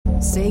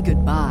Say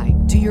goodbye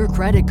to your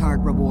credit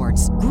card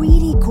rewards.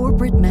 Greedy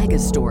corporate mega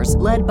stores,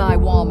 led by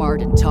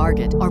Walmart and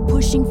Target, are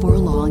pushing for a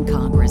law in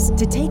Congress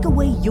to take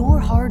away your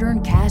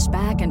hard-earned cash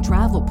back and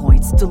travel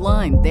points to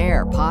line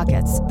their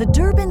pockets. The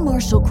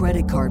Durbin-Marshall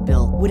credit card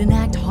bill would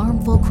enact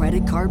harmful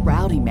credit card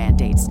routing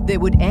mandates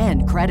that would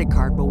end credit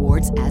card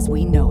rewards as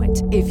we know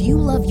it. If you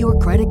love your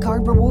credit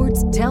card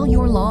rewards, tell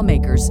your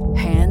lawmakers,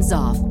 hands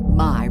off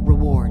my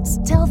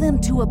rewards. Tell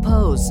them to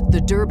oppose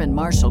the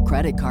Durbin-Marshall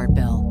credit card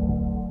bill.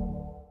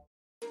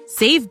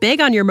 Save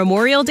big on your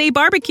Memorial Day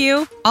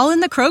barbecue, all in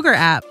the Kroger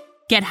app.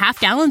 Get half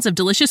gallons of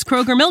delicious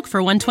Kroger milk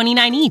for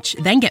 $1.29 each.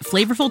 Then get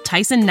flavorful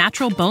Tyson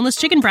natural boneless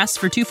chicken breasts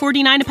for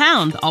 $2.49 a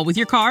pound, all with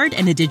your card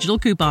and a digital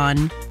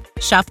coupon.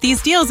 Shop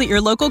these deals at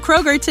your local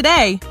Kroger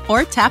today,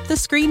 or tap the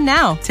screen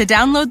now to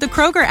download the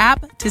Kroger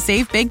app to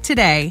save big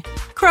today.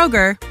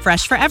 Kroger,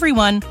 fresh for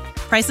everyone.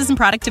 Prices and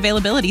product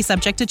availability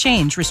subject to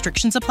change.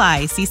 Restrictions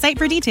apply. See site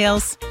for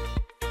details.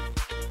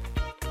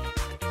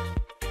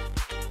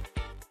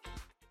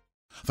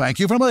 Thank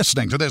you for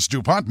listening to this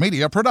DuPont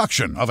Media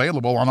production,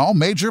 available on all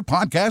major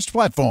podcast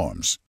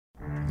platforms.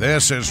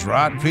 This is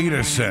Rod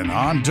Peterson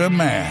on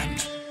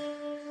demand.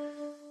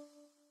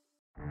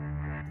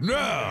 No!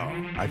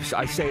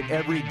 I say it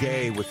every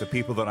day with the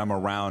people that I'm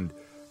around.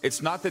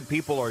 It's not that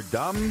people are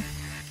dumb,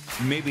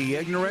 maybe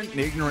ignorant.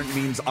 Ignorant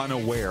means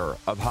unaware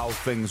of how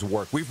things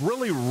work. We've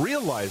really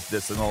realized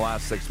this in the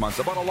last 6 months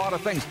about a lot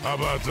of things. How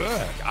about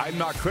that? I'm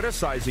not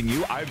criticizing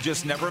you. I've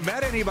just never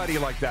met anybody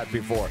like that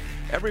before.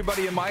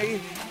 Everybody in my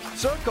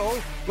circle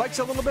likes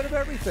a little bit of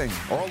everything,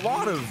 or a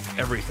lot of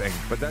everything.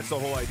 But that's the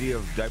whole idea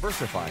of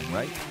diversifying,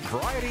 right?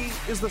 Variety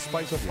is the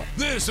spice of life.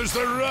 This is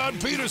the Rod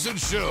Peterson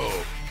Show.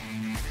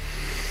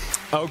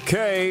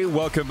 Okay,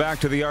 welcome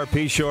back to the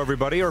RP Show,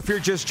 everybody. Or if you're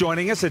just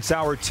joining us, it's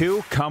hour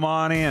 2. Come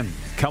on in.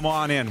 Come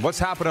on in. What's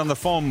happening on the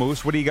phone,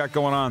 Moose? What do you got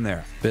going on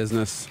there?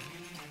 Business.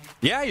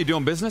 Yeah, you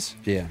doing business?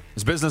 Yeah.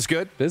 Is business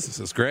good? Business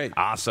is great.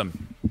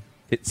 Awesome.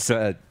 It's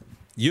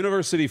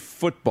university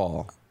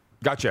football.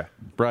 Gotcha.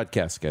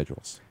 Broadcast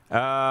schedules.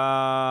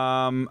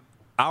 Hour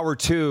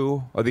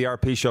 2 of the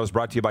RP Show is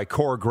brought to you by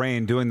Core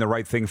Grain, doing the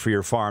right thing for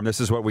your farm.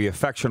 This is what we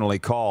affectionately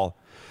call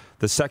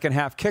the second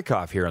half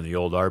kickoff here on the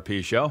old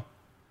RP Show.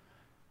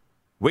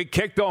 We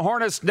kicked the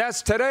hornet's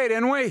nest today,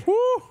 didn't we?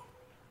 Woo!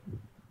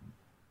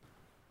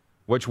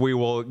 Which we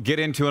will get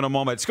into in a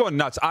moment. It's going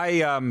nuts.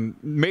 I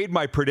made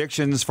my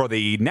predictions for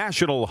the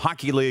National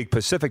Hockey League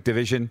Pacific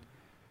Division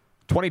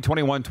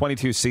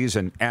 2021-22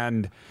 season,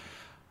 and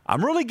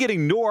I'm really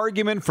getting no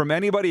argument from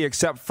anybody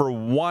except for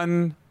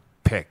one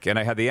pick. And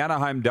I had the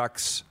Anaheim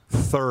Ducks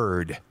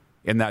third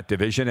in that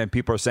division, and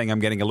people are saying I'm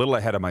getting a little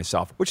ahead of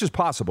myself, which is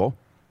possible.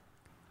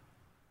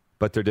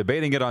 But they're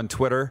debating it on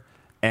Twitter.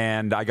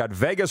 And I got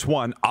Vegas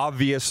 1,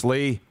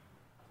 obviously.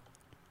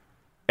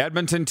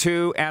 Edmonton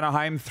 2,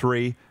 Anaheim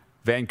 3,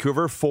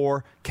 Vancouver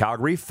 4,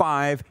 Calgary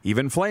 5.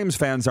 Even Flames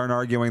fans aren't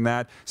arguing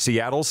that.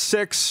 Seattle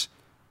 6,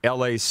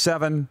 LA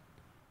 7,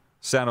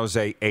 San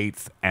Jose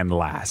 8th and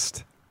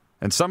last.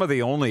 And some of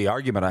the only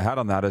argument I had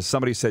on that is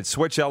somebody said,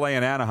 switch LA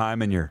and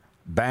Anaheim, and you're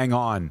bang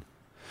on.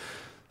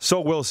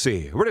 So we'll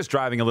see. We're just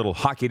driving a little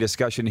hockey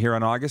discussion here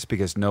in August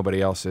because nobody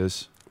else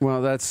is.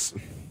 Well, that's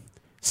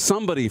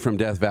somebody from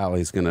Death Valley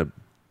is going to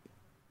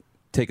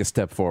take a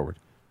step forward.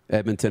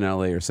 Edmonton,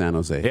 LA, or San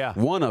Jose. Yeah.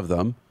 One of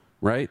them,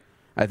 right?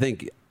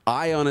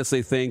 I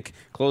honestly think,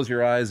 close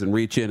your eyes and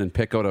reach in and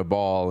pick out a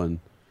ball, and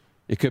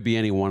it could be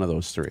any one of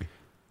those three.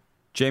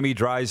 Jamie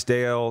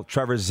Drysdale,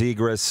 Trevor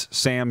Zegras,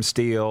 Sam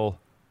Steele.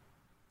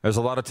 There's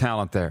a lot of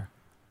talent there.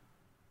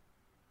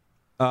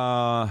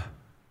 Because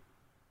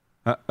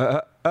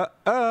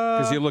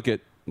you look at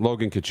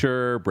Logan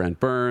Couture,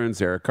 Brent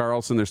Burns, Eric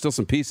Carlson. There's still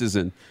some pieces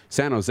in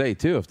San Jose,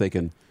 too, if they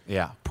can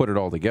put it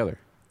all together.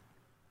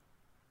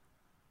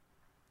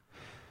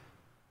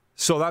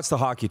 So that's the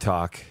hockey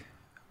talk,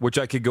 which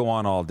I could go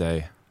on all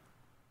day.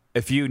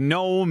 If you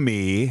know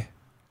me,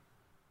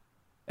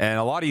 and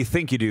a lot of you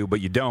think you do,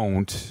 but you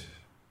don't,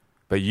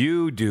 but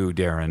you do,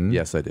 Darren.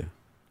 Yes, I do.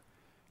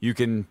 You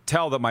can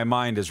tell that my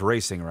mind is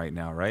racing right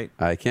now, right?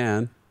 I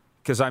can.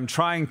 Because I'm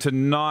trying to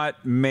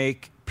not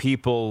make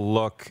people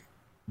look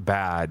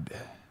bad.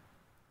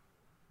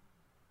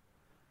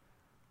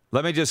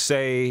 Let me just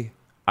say,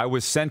 I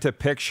was sent a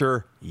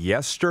picture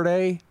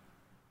yesterday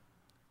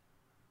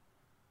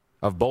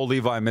of Bo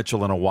Levi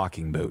Mitchell in a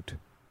walking boot.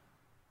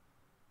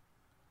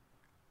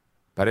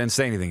 But I didn't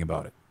say anything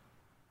about it.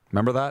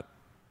 Remember that?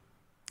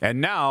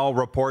 And now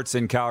reports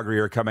in Calgary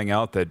are coming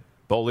out that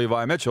Bo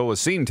Levi Mitchell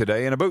was seen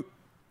today in a boot.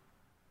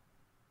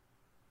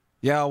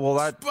 Yeah, well,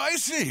 that...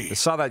 Spicy! I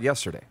saw that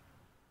yesterday.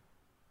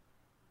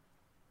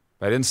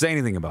 But I didn't say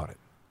anything about it.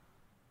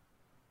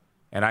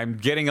 And I'm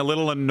getting a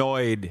little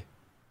annoyed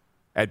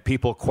at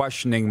people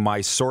questioning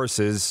my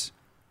sources.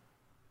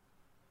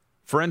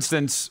 For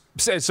instance,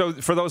 so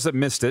for those that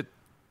missed it,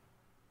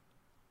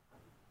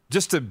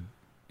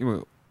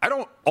 I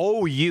don't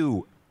owe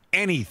you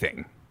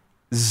anything.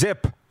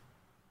 Zip.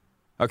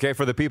 Okay,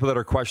 for the people that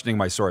are questioning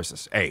my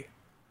sources.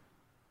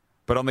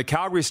 But on the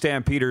Calgary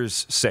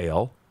Stampeders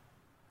sale,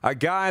 A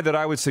guy that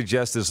I would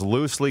suggest is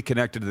loosely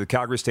connected to the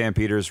Calgary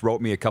Stampeders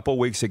wrote me a couple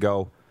weeks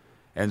ago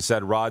and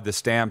said, Rod, the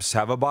Stamps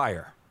have a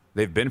buyer.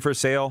 They've been for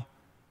sale,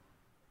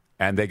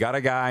 and they got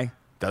a guy,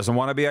 doesn't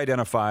want to be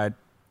identified.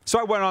 So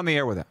I went on the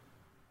air with him.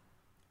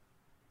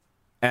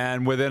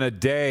 And within a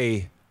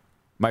day,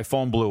 my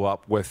phone blew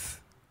up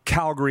with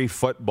Calgary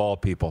football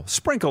people,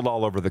 sprinkled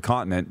all over the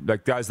continent,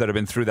 like guys that have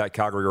been through that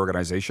Calgary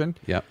organization.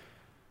 Yep.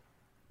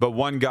 But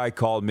one guy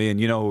called me, and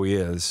you know who he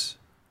is.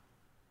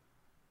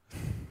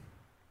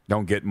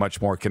 Don't get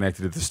much more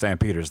connected to the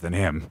Stampeders than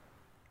him.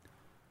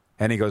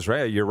 And he goes,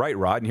 Ray, you're right,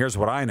 Rod, and here's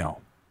what I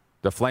know.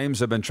 The Flames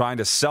have been trying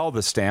to sell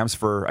the Stamps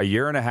for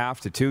 1.5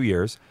 to 2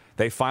 years.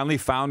 They finally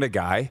found a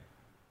guy.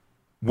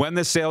 When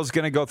the sale's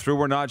going to go through,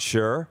 we're not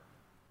sure.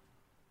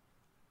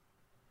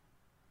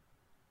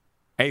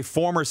 A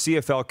former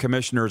CFL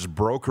commissioner is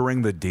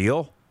brokering the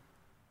deal.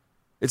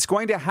 It's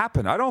going to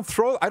happen. I don't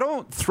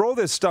throw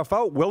this stuff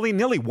out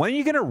willy-nilly. When are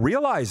you going to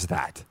realize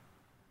that?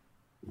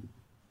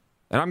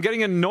 And I'm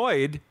getting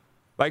annoyed.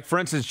 Like, for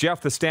instance,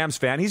 Jeff, the Stamps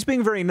fan, he's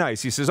being very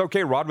nice. He says,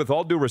 okay, Rod, with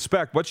all due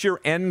respect, what's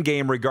your end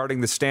game regarding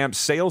the Stamps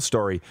sales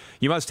story?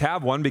 You must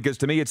have one, because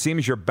to me it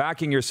seems you're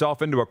backing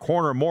yourself into a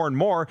corner more and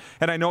more,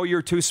 and I know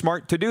you're too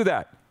smart to do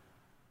that.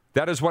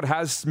 That is what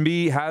has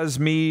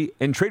me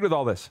intrigued with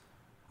all this.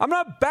 I'm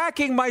not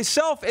backing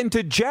myself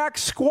into jack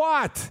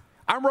squat.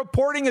 I'm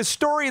reporting a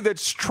story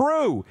that's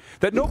true,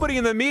 that nobody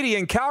in the media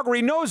in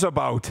Calgary knows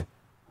about.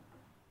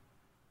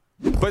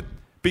 But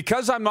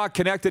because I'm not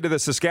connected to the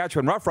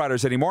Saskatchewan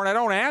Roughriders anymore and I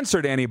don't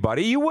answer to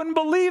anybody, you wouldn't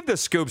believe the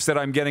scoops that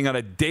I'm getting on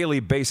a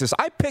daily basis.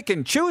 I pick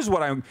and choose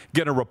what I'm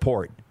going to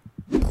report.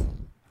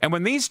 And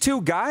when these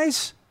two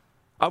guys,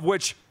 of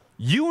which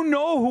you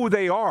know who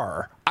they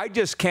are, I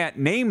just can't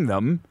name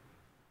them,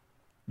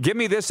 give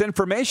me this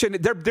information,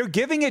 they're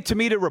giving it to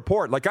me to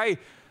report. Like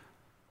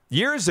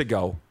years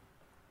ago,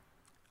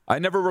 I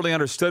never really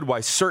understood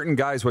why certain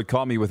guys would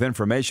call me with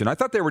information. I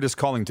thought they were just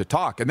calling to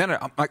talk. And then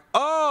I'm like,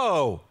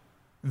 oh,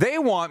 they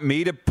want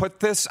me to put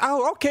this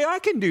out. Okay, I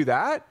can do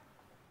that.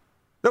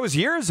 That was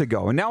years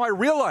ago, and now I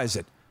realize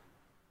it.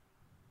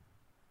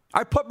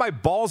 I put my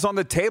balls on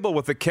the table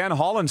with the Ken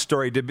Holland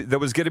story that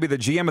was going to be the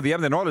GM of the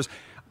Edmonton Oilers.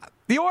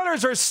 The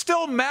Oilers are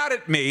still mad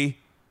at me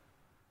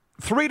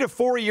 3 to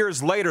 4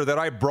 years later that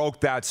I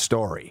broke that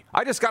story.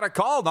 I just got a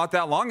call not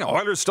that long. The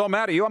Oilers still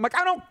mad at you. I'm like,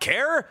 I don't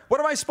care.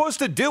 What am I supposed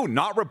to do?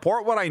 Not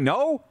report what I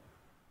know?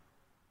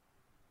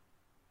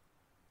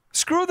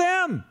 Screw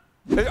them.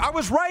 I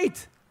was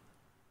right.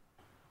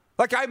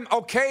 Like, I'm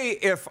okay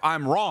if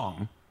I'm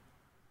wrong.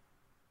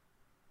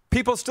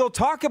 People still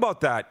talk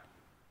about that.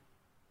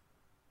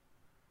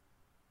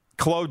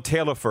 Claude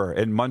Taillefer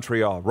in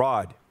Montreal.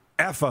 Rod,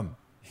 F him.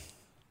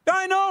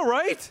 I know,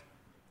 right?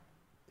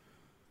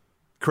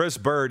 Chris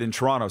Bird in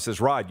Toronto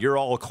says, Rod, you're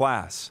all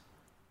class.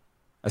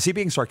 Is he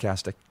being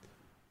sarcastic?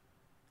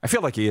 I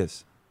feel like he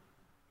is.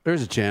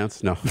 There's a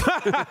chance. No.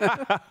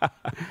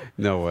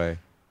 No way.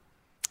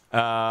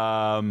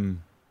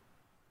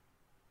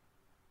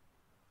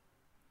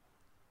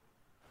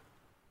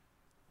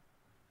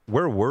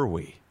 Where were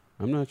we?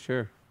 I'm not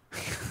sure.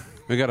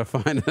 We got to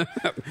find it.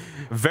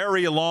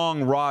 Very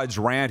long Rod's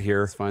rant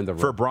here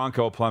for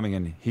Bronco Plumbing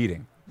and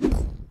Heating.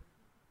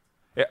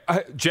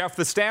 Jeff,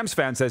 the Stamps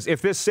fan, says,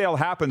 if this sale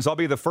happens, I'll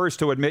be the first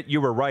to admit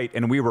you were right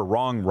and we were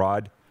wrong,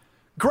 Rod.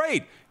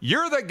 Great.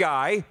 You're the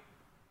guy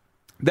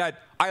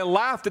that I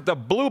laughed at the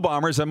Blue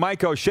Bombers and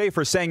Mike O'Shea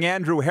for saying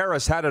Andrew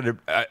Harris had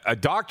a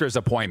doctor's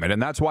appointment,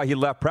 and that's why he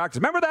left practice.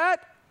 Remember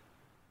that?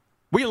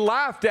 We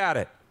laughed at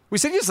it. We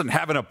said, he doesn't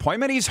have an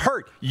appointment. He's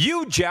hurt.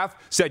 You, Jeff,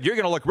 said, you're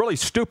going to look really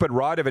stupid,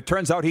 Rod, if it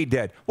turns out he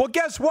did. Well,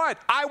 guess what?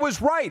 I was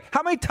right.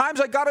 How many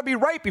times I got to be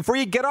right before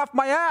you get off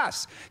my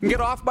ass and get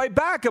off my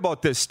back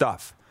about this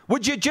stuff?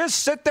 Would you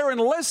just sit there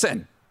and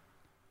listen?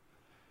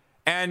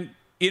 And,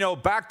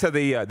 back to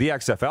the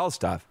XFL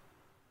stuff.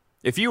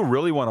 If you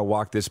really want to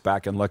walk this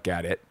back and look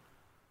at it,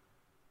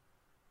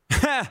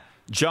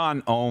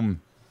 John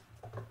Ohm.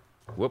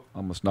 Whoop,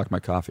 almost knocked my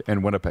coffee.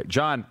 In Winnipeg.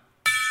 John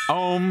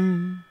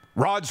Ohm.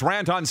 Rod's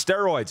rant on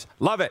steroids.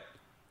 Love it.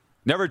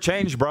 Never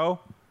changed, bro.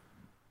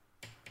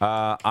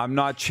 I'm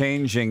not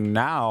changing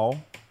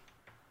now.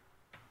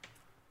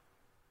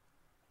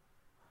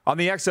 On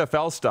the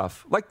XFL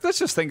stuff, let's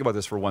just think about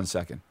this for 1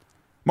 second.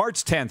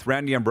 March 10th,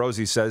 Randy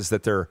Ambrosie says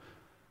that they're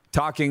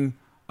talking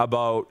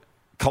about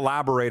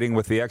collaborating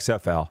with the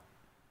XFL.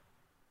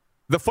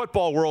 The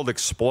football world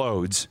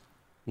explodes.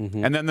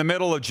 Mm-hmm. And then the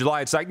middle of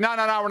July, it's like, no,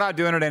 we're not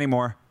doing it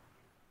anymore.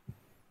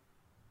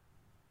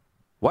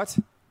 What?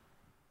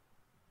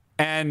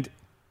 And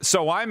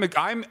so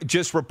I'm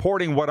just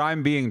reporting what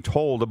I'm being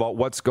told about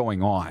what's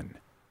going on.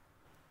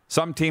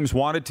 Some teams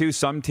wanted to,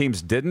 some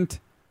teams didn't.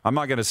 I'm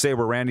not going to say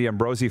where Randy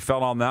Ambrosie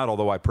fell on that,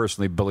 although I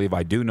personally believe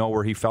I do know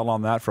where he fell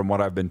on that from what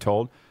I've been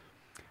told.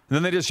 And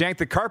then they just yanked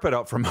the carpet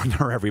out from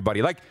under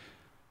everybody.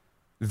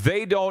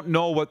 They don't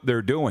know what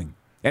they're doing.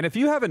 And if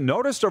you haven't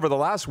noticed over the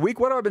last week,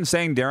 what have I been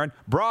saying, Darren?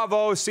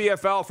 Bravo,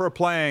 CFL, for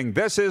playing.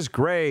 This is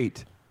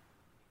great.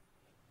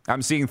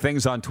 I'm seeing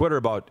things on Twitter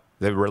about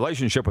The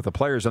relationship with the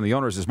players and the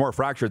owners is more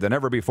fractured than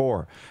ever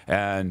before,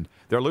 and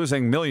they're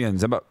losing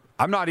millions.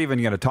 I'm not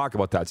even going to talk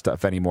about that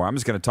stuff anymore. I'm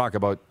just going to talk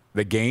about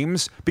the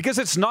games because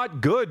it's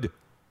not good.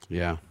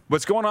 Yeah.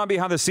 What's going on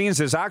behind the scenes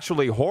is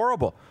actually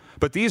horrible.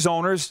 But these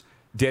owners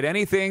did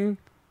anything,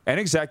 and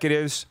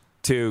executives,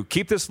 to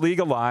keep this league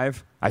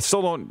alive. I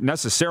still don't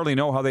necessarily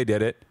know how they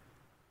did it.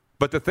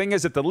 But the thing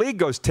is that the league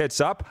goes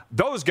tits up.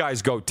 Those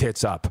guys go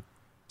tits up.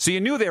 So you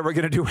knew they were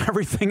going to do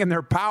everything in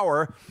their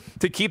power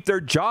to keep their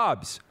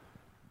jobs.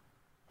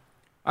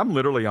 I'm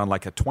literally on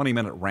like a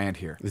 20-minute rant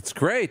here. It's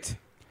great.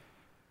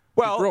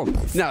 Well,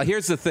 now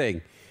here's the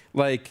thing.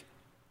 Like,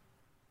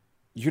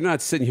 you're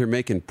not sitting here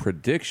making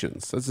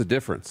predictions. That's the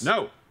difference.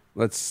 No.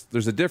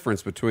 There's a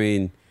difference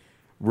between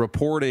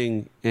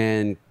reporting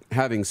and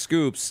having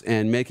scoops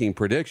and making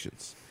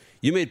predictions.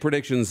 You made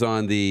predictions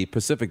on the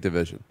Pacific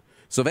Division.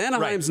 So if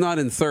Anaheim's not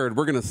in third,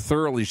 we're going to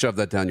thoroughly shove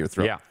that down your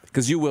throat. Yeah.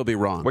 Because you will be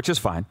wrong. Which is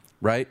fine.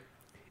 Right?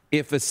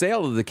 If the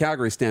sale of the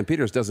Calgary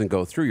Stampeders doesn't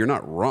go through, you're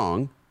not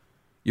wrong.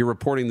 You're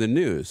reporting the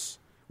news,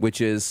 which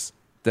is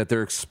that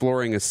they're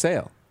exploring a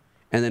sale.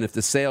 And then if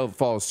the sale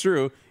falls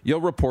through,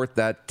 you'll report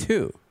that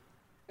too.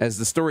 As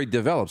the story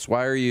develops,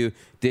 why are you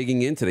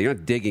digging into that? You're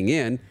not digging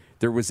in.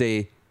 There was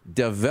a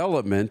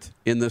development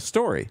in the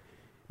story.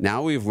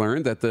 Now we've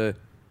learned that the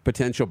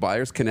potential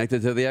buyer's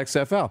connected to the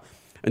XFL.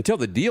 Until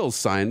the deal's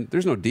signed,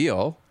 there's no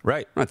deal.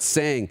 Right. I'm not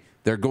saying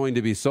they're going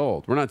to be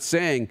sold. We're not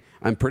saying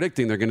I'm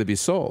predicting they're going to be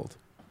sold.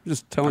 I'm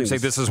just telling you.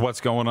 This is what's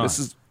going on. This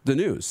is the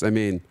news. I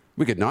mean,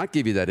 we could not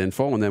give you that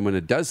info, and then when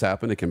it does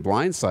happen, it can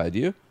blindside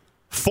you.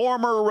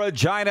 Former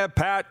Regina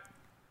Pat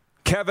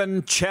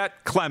Kevin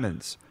Chet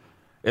Clemens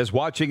is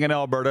watching in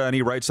Alberta, and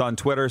he writes on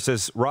Twitter,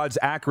 says, Rod's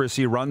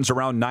accuracy runs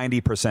around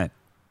 90%.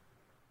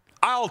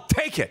 I'll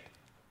take it.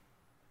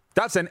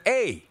 That's an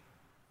A.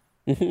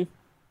 Mm-hmm.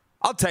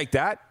 I'll take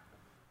that.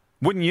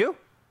 Wouldn't you?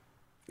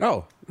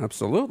 Oh,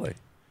 absolutely.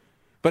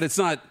 But it's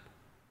not,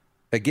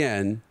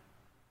 again,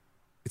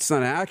 it's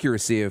not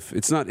accuracy if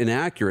it's not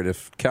inaccurate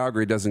if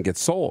Calgary doesn't get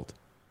sold.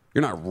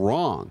 You're not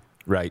wrong.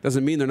 Right.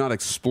 Doesn't mean they're not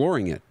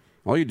exploring it.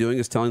 All you're doing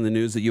is telling the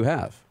news that you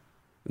have.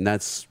 And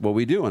that's what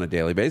we do on a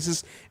daily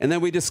basis. And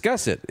then we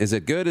discuss it. Is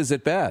it good? Is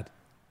it bad?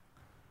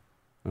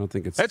 I don't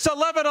think it's... It's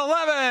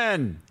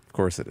 11-11. Of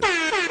course it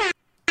is.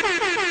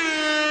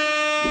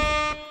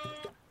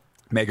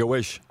 Make a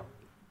wish.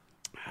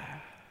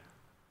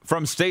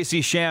 From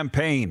Stacey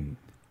Champagne,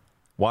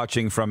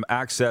 watching from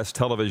Access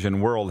Television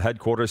World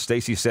Headquarters,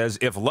 Stacey says,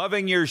 if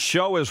loving your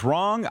show is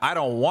wrong, I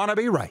don't want to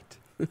be right.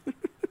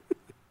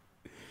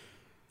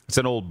 It's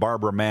an old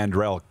Barbara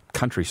Mandrell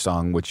country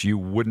song, which you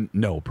wouldn't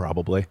know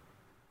probably.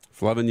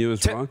 If loving you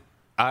is wrong?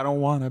 I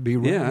don't want to be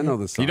right. Yeah, I know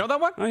this song. You know that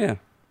one? Oh, yeah.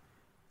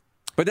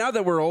 But now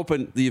that we're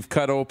open, you've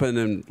cut open,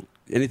 and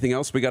anything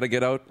else we got to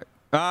get out?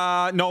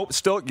 No,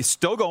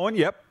 still going,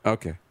 yep.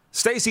 Okay.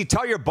 Stacey,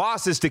 tell your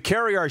bosses to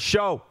carry our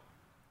show.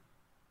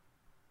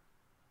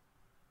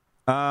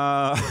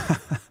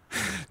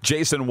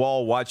 Jason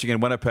Wall watching in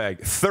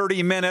Winnipeg.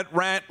 30-minute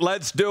rant.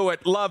 Let's do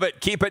it. Love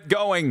it. Keep it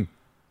going.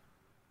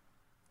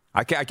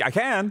 I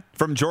can.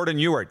 From Jordan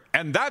Ewart.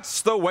 And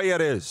that's the way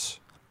it is.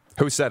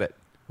 Who said it?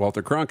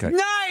 Walter Cronkite.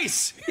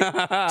 Nice!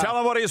 Tell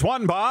him what he's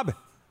won, Bob.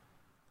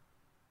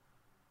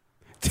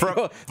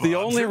 The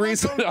only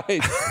reason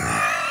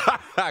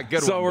I...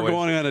 Good so one, we're boys.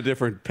 going on a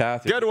different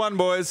path here. Good one,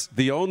 boys.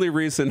 The only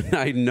reason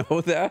I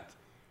know that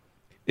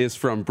is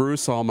from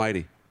Bruce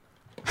Almighty.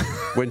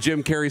 When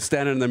Jim Carrey's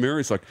standing in the mirror,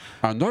 he's like,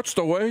 and that's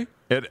the way?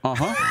 It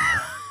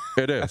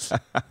is.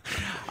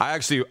 I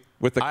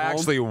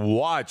actually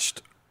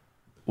watched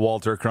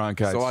Walter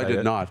Cronkite. So I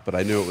did not, but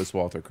I knew it was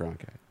Walter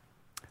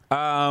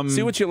Cronkite.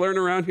 See what you learn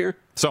around here?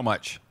 So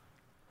much.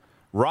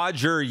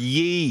 Roger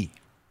Yee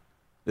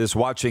is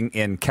watching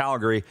in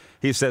Calgary.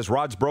 He says,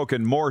 Rod's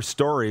broken more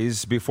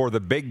stories before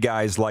the big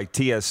guys like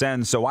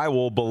TSN, so I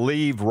will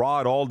believe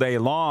Rod all day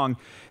long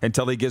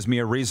until he gives me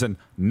a reason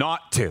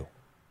not to.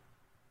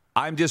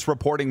 I'm just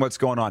reporting what's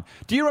going on.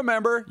 Do you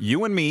remember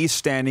you and me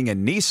standing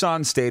in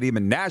Nissan Stadium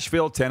in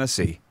Nashville,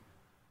 Tennessee?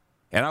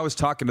 And I was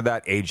talking to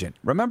that agent.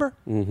 Remember?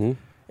 Mm-hmm.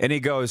 And he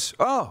goes,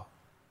 oh,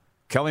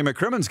 Kelly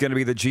McCrimmon's going to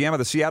be the GM of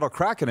the Seattle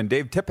Kraken and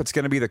Dave Tippett's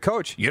going to be the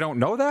coach. You don't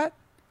know that?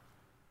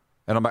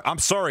 And I'm like, I'm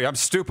sorry, I'm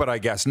stupid, I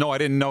guess. No, I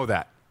didn't know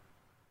that.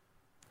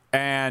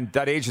 And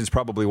that agent's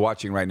probably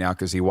watching right now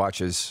because he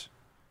watches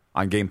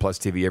on Game Plus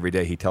TV every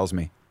day, he tells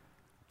me.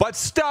 But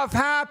stuff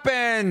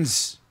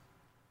happens.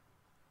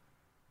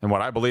 And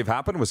what I believe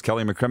happened was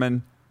Kelly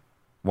McCrimmon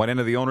went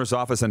into the owner's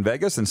office in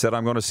Vegas and said,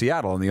 I'm going to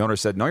Seattle. And the owner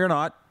said, no, you're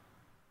not.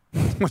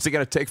 What's it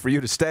going to take for you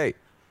to stay?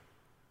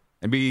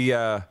 And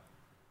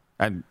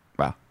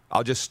well,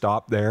 I'll just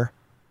stop there.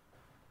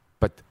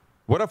 But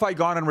what if I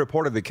gone and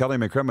reported that Kelly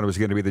McCrimmon was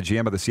going to be the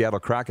GM of the Seattle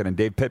Kraken and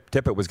Dave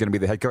Tippett was going to be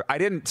the head coach? I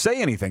didn't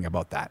say anything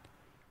about that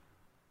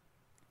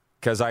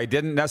because I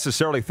didn't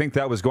necessarily think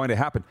that was going to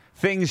happen.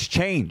 Things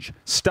change.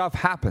 Stuff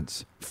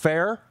happens.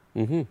 Fair?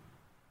 Mm-hmm.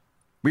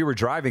 We were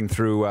driving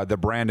through the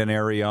Brandon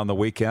area on the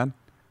weekend.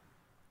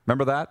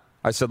 Remember that?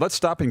 I said, let's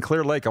stop in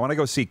Clear Lake. I want to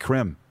go see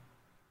Krim.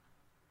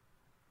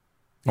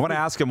 I want to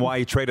ask him why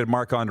he traded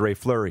Marc-Andre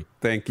Fleury.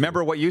 Thank you.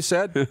 Remember what you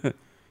said?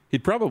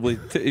 He'd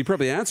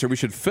probably answer, we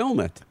should film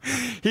it.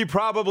 He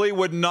probably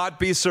would not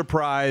be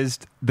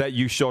surprised that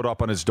you showed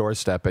up on his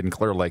doorstep in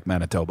Clear Lake,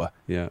 Manitoba.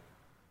 Yeah.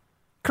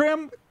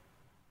 Krim,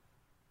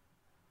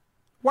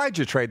 why'd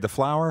you trade the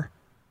flower?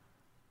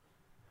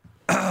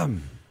 Back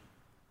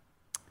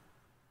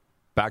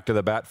to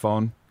the bat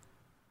phone.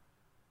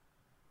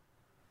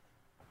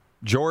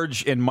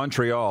 George in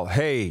Montreal.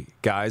 Hey,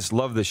 guys,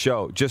 love the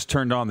show. Just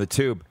turned on the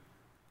tube.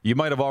 You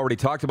might have already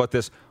talked about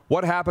this.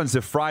 What happens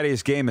if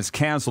Friday's game is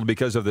canceled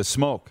because of the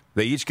smoke?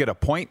 They each get a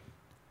point?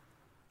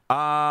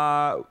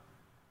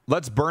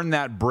 Let's burn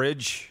that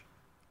bridge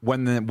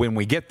when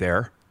we get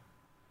there.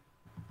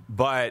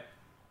 But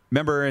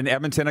remember in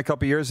Edmonton a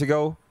couple years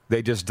ago?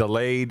 They just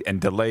delayed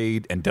and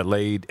delayed and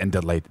delayed and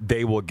delayed.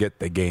 They will get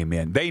the game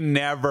in. They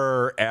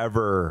never,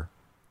 ever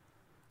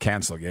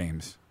cancel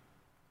games.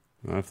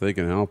 Not if they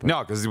can help it. No,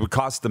 because it would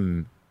cost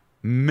them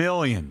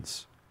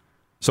millions.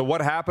 So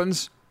what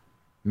happens?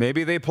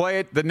 Maybe they play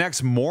it the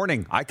next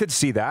morning. I could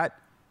see that.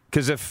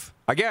 Because if,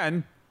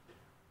 again,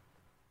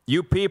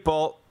 you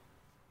people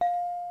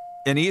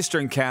in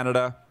Eastern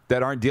Canada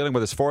that aren't dealing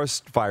with this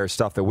forest fire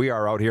stuff that we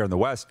are out here in the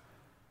West,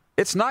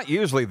 it's not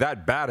usually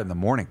that bad in the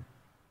morning.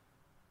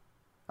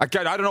 I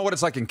don't know what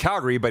it's like in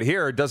Calgary, but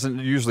here it doesn't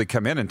usually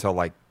come in until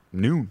like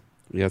noon.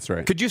 Yeah, that's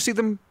right. Could you see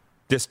them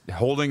just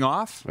holding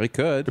off? They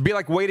could. It'd be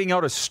like waiting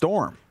out a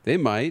storm. They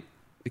might.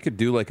 They could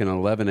do like an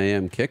 11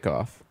 a.m.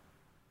 kickoff.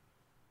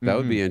 That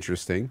would be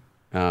interesting.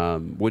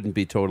 Wouldn't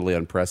be totally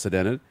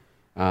unprecedented.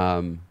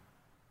 That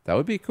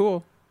would be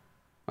cool.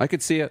 I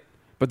could see it.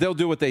 But they'll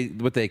do what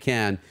they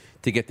can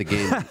to get the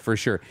game for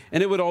sure.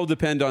 And it would all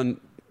depend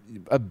on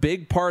a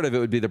big part of it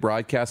would be the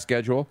broadcast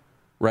schedule,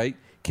 right?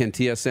 Can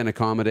TSN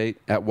accommodate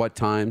at what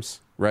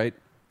times, right?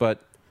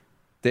 But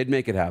they'd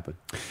make it happen.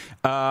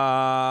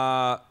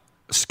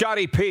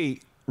 Scotty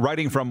P.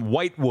 writing from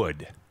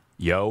Whitewood.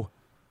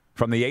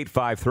 From the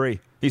 853.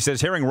 He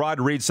says, hearing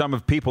Rod read some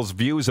of people's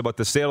views about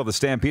the sale of the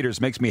Stampeders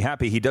makes me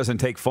happy he doesn't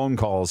take phone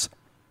calls.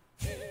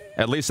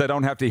 At least I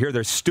don't have to hear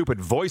their stupid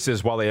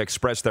voices while they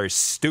express their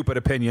stupid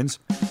opinions.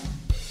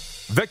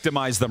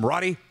 Victimize them,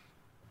 Roddy.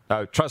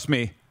 Trust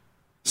me,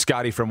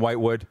 Scotty from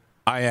Whitewood,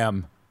 I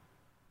am,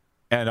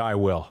 and I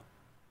will.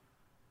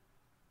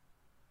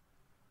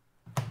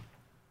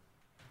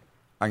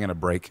 I'm going to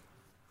break.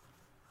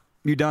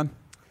 You done?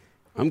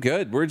 I'm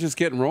good. We're just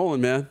getting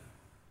rolling, man.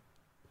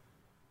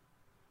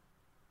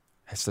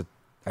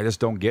 I just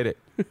don't get it.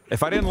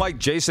 If I didn't like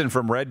Jason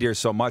from Red Deer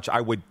so much,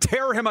 I would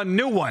tear him a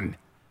new one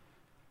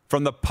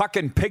from the Puck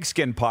and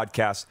Pigskin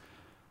podcast.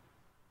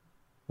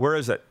 Where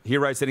is it? He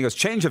writes and he goes,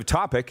 change of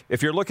topic.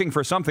 If you're looking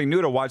for something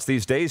new to watch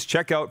these days,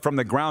 check out From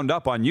the Ground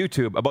Up on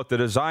YouTube about the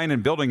design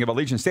and building of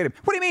Allegiant Stadium.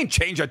 What do you mean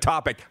change a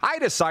topic? I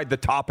decide the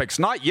topics,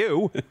 not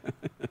you.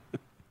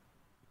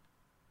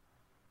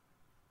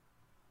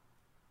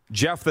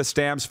 Jeff the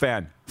Stamps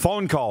fan.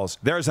 Phone calls.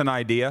 There's an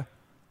idea.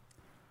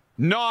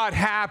 Not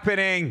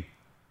happening.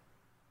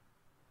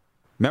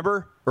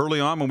 Remember early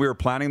on when we were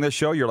planning this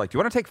show, you're like, do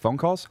you want to take phone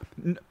calls?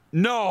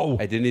 No.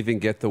 I didn't even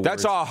get the words.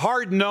 That's a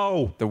hard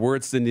no. The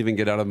words didn't even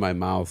get out of my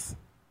mouth.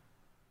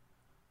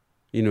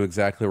 You knew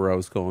exactly where I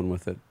was going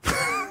with it.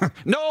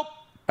 Nope.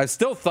 I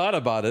still thought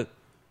about it.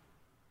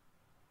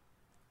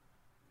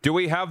 Do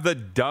we have the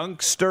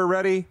dunkster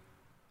ready?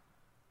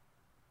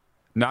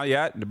 Not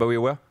yet, but we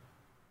will.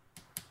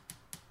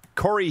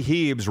 Corey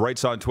Heebs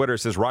writes on Twitter,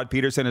 says Rod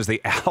Peterson is the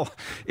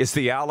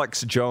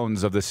Alex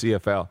Jones of the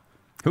CFL.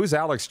 Who's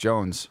Alex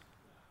Jones?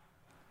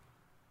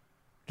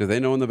 Do they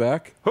know in the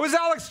back? Who's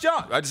Alex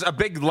Jones? A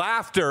big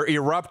laughter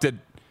erupted.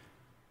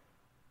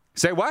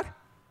 Say what?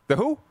 The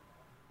who?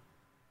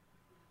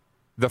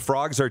 The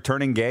frogs are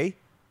turning gay?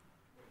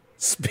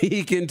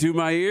 Speak into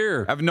my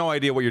ear. I have no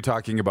idea what you're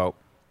talking about.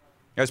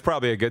 That's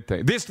probably a good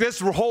thing. This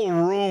whole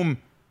room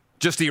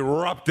just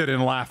erupted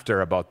in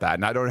laughter about that,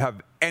 and I don't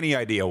have any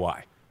idea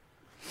why.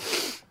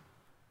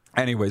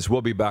 Anyways,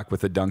 we'll be back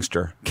with the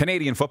Dunkster.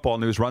 Canadian football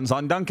news runs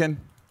on Duncan.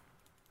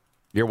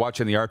 You're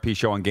watching the RP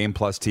show on Game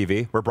Plus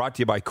TV. We're brought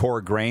to you by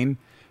Core Grain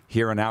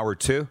here in hour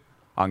 2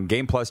 on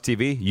Game Plus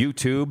TV,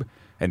 YouTube,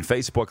 and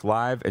Facebook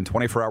Live, and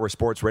 24-hour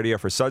sports radio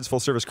for Suds Full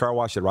Service Car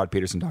Wash at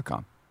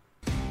rodpeterson.com.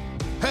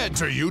 Head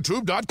to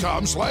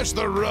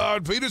youtube.com/The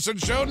Rod Peterson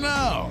Show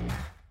now.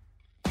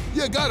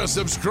 You gotta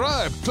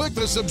subscribe. Click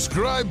the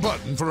subscribe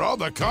button for all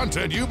the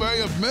content you may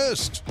have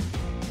missed.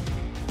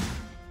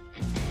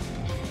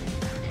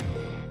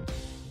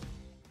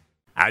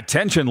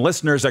 Attention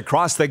listeners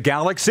across the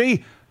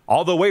galaxy,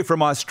 all the way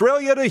from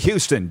Australia to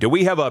Houston. Do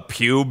we have a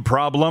pube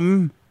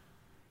problem?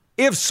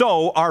 If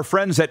so, our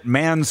friends at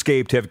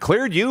Manscaped have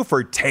cleared you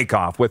for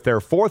takeoff with their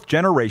 4th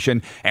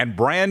generation and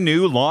brand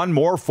new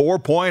Lawnmower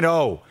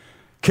 4.0.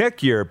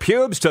 Kick your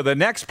pubes to the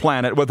next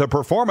planet with a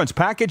Performance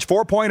Package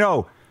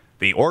 4.0.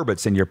 The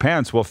orbits in your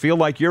pants will feel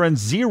like you're in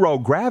zero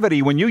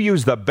gravity when you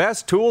use the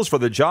best tools for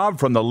the job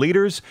from the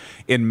leaders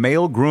in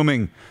male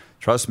grooming.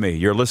 Trust me,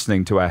 you're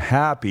listening to a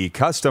happy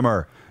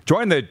customer.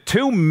 Join the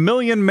 2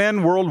 million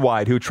men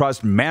worldwide who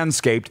trust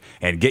Manscaped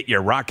and get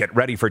your rocket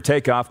ready for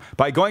takeoff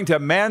by going to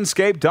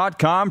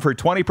manscaped.com for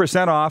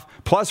 20% off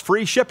plus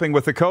free shipping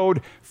with the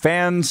code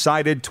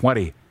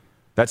FANSIDED20.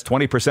 That's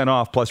 20%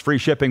 off plus free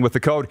shipping with the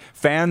code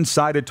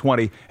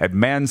FANSIDED20 at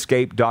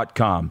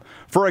manscaped.com.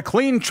 For a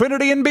clean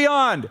trinity and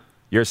beyond,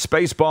 your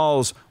space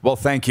balls will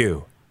thank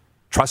you.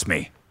 Trust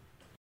me.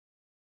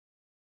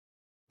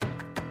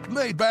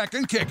 Laid back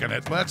and kicking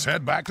it, let's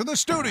head back to the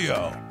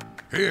studio.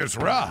 Here's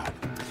Rod.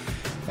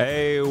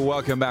 Hey,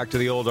 welcome back to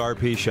the old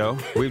RP show.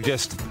 We've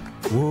just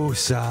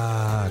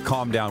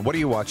calmed down. What are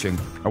you watching?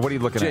 Or what are you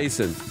looking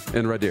Jason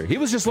and Radir. He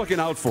was just looking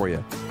out for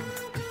you.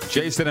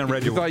 Jason and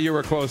Reggie. He thought you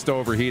were close to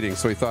overheating,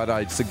 so he thought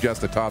I'd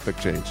suggest a topic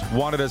change.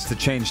 Wanted us to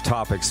change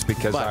topics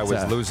because I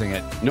was losing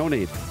it. No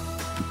need.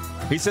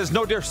 He says,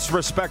 no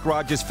disrespect,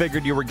 Rod. Just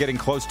figured you were getting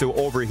close to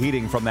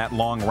overheating from that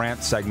long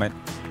rant segment.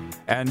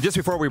 And just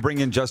before we bring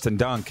in Justin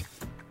Dunk,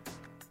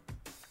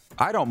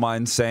 I don't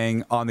mind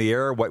saying on the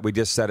air what we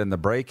just said in the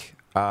break.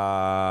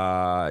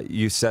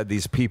 You said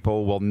these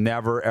people will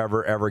never,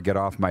 ever, ever get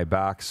off my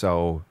back,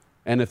 so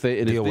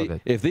deal with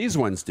it. If these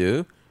ones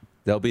do,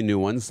 there'll be new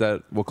ones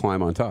that will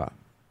climb on top,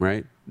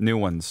 right? New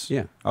ones.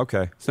 Yeah.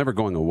 Okay. It's never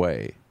going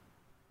away.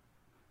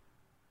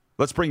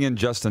 Let's bring in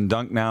Justin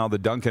Dunk now, the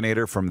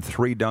Dunkinator from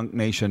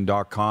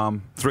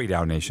 3DownNation.com.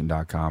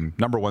 3DownNation.com.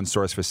 Number one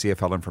source for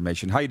CFL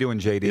information. How you doing,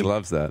 JD? He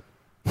loves that.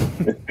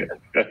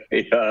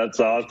 Yeah, that's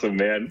awesome,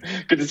 man.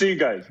 Good to see you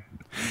guys.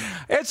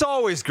 It's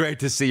always great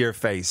to see your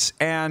face.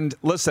 And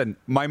listen,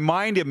 my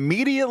mind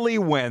immediately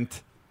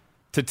went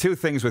to two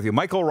things with you.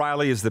 Michael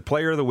Riley is the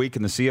player of the week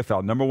in the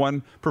CFL, number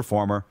one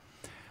performer.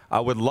 I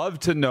would love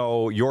to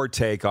know your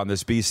take on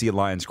this BC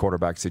Lions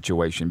quarterback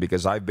situation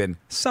because I've been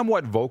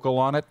somewhat vocal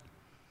on it.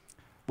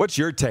 What's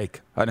your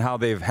take on how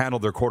they've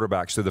handled their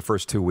quarterbacks through the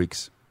first 2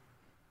 weeks?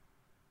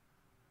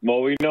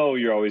 Well, we know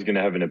you're always going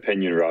to have an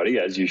opinion, Roddy,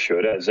 as you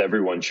should, as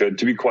everyone should.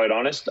 To be quite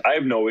honest, I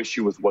have no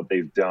issue with what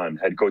they've done.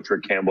 Head coach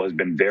Rick Campbell has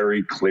been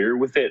very clear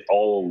with it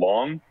all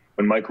along.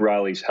 When Mike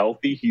Riley's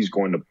healthy, he's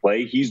going to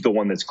play. He's the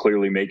one that's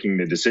clearly making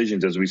the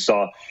decisions, as we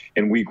saw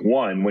in week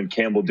one when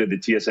Campbell did the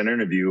TSN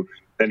interview.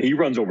 Then he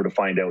runs over to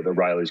find out that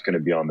Riley's going to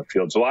be on the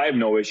field. So I have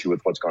no issue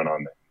with what's going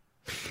on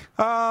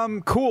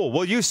there. Cool.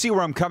 Well, you see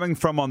where I'm coming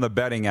from on the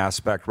betting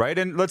aspect, right?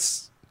 And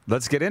let's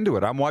get into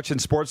it. I'm watching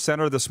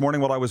SportsCenter this morning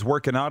while I was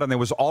working out, and it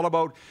was all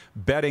about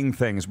betting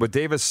things. With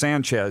Davis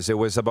Sanchez, it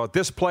was about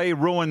this play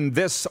ruined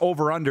this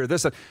over-under.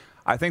 This,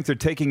 I think they're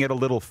taking it a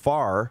little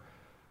far.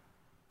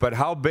 But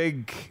how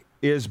big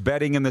is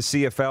betting in the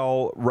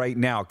CFL right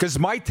now? Because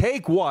my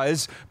take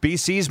was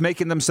BC's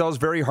making themselves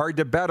very hard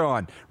to bet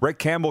on. Rick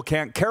Campbell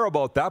can't care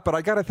about that, but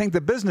I got to think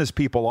the business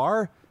people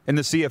are in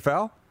the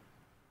CFL.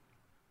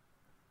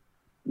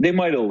 They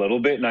might a little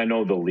bit, and I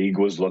know the league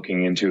was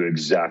looking into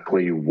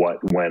exactly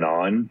what went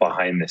on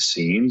behind the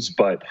scenes,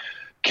 but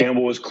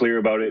Campbell was clear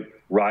about it.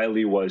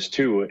 Riley was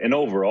too. And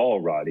overall,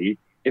 Roddy,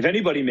 if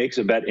anybody makes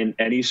a bet in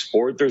any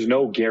sport, there's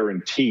no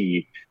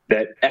guarantee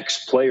that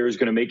X player is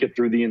going to make it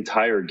through the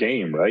entire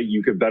game, right?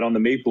 You could bet on the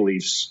Maple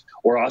Leafs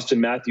or Austin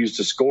Matthews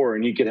to score,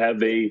 and he could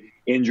have a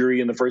injury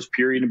in the first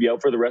period and be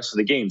out for the rest of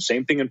the game.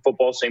 Same thing in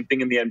football, same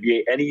thing in the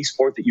NBA. Any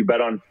sport that you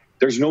bet on,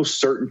 there's no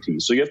certainty.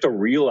 So you have to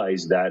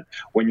realize that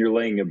when you're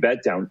laying a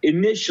bet down.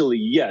 Initially,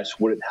 yes,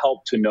 would it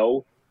help to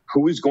know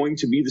who is going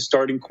to be the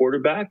starting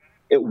quarterback?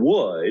 It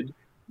would.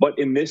 But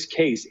in this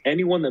case,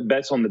 anyone that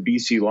bets on the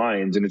BC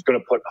Lions and is going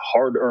to put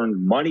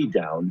hard-earned money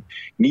down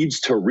needs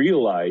to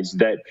realize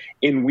that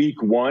in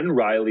week one,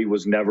 Riley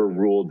was never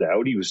ruled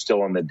out. He was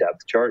still on the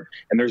depth chart.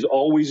 And there's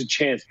always a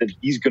chance that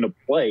he's going to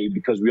play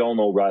because we all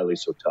know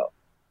Riley's so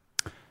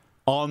tough.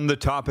 On the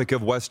topic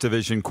of West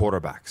Division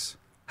quarterbacks,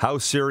 how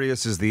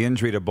serious is the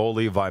injury to Bo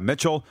Levi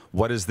Mitchell?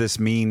 What does this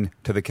mean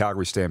to the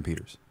Calgary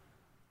Stampeders?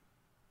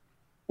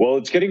 Well,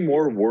 it's getting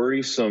more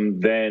worrisome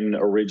than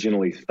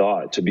originally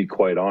thought, to be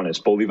quite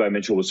honest. Bo Levi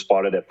Mitchell was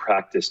spotted at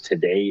practice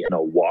today in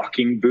a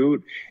walking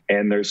boot,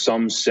 and there's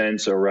some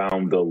sense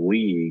around the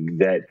league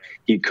that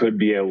he could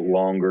be out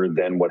longer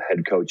than what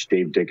head coach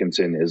Dave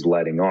Dickinson is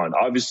letting on.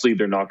 Obviously,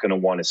 they're not going to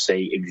want to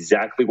say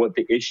exactly what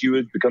the issue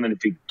is, because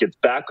if he gets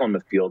back on the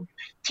field,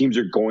 teams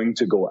are going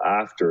to go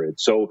after it.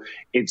 So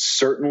it's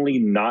certainly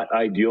not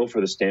ideal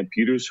for the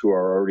Stampeders, who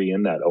are already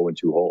in that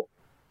 0-2 hole.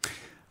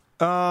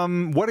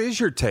 What is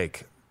your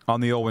take on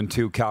the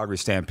 0-2 Calgary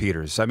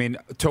Stampeders? I mean,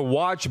 to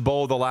watch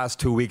Bo the last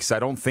 2 weeks, I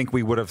don't think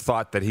we would have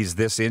thought that he's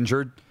this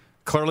injured.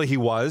 Clearly he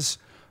was,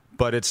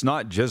 but it's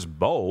not just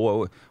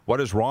Bo. What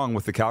is wrong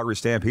with the Calgary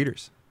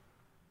Stampeders?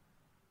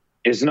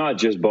 It's not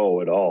just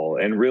Bo at all.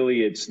 And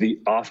really, it's the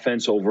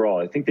offense overall.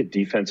 I think the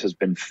defense has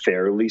been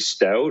fairly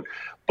stout,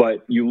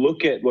 but you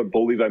look at what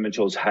Bo Levi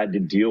Mitchell has had to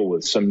deal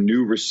with, some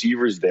new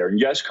receivers there. And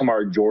yes,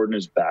 Kamar Jordan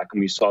is back,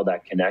 and we saw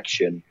that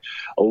connection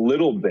a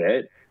little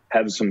bit,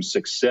 have some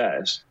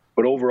success.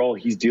 But overall,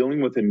 he's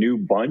dealing with a new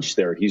bunch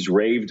there. He's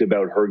raved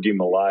about Hergy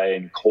Malaya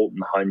and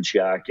Colton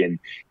Hunchak and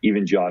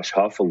even Josh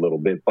Huff a little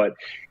bit. But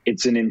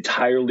it's an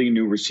entirely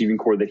new receiving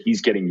core that he's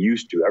getting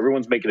used to.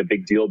 Everyone's making a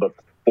big deal about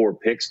the 4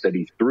 picks that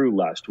he threw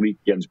last week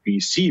against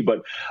BC.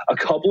 But a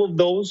couple of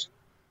those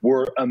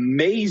were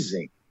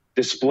amazing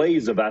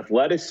displays of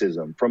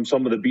athleticism from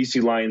some of the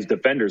BC Lions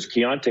defenders,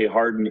 Keontae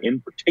Harden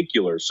in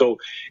particular. So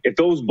if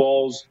those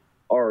balls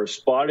are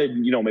spotted,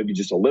 maybe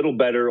just a little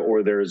better,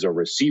 or there's a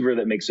receiver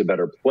that makes a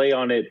better play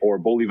on it, or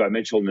Bo Levi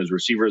Mitchell and his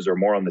receivers are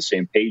more on the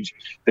same page,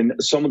 then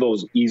some of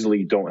those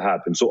easily don't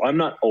happen. So I'm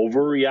not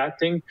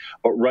overreacting,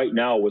 but right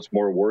now what's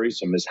more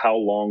worrisome is how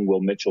long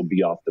will Mitchell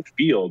be off the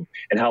field,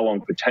 and how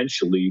long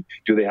potentially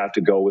do they have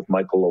to go with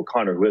Michael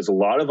O'Connor, who has a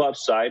lot of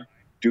upside.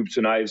 Dupes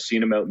and I have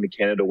seen him out in the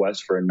Canada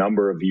West for a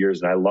number of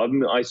years, and I love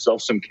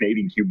myself some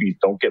Canadian QBs,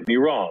 don't get me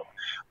wrong,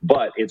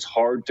 but it's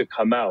hard to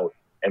come out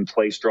and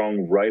play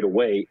strong right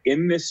away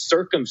in this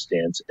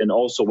circumstance, and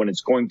also when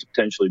it's going to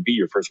potentially be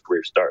your first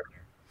career start.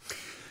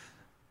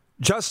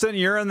 Justin,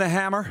 you're in the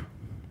hammer.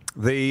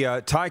 The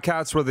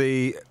Ticats were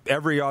the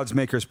every odds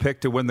maker's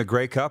pick to win the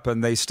Grey Cup,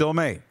 and they still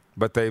may,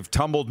 but they've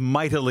tumbled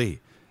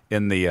mightily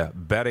in the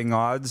betting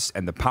odds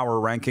and the power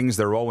rankings.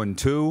 They're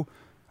 0-2.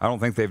 I don't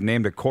think they've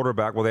named a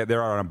quarterback. Well,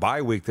 they're on a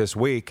bye week this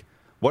week.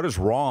 What is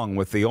wrong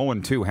with the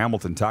 0-2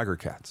 Hamilton Tiger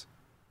Cats?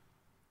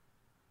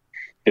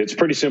 It's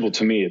pretty simple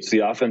to me. It's the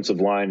offensive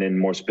line, and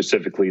more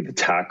specifically the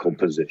tackle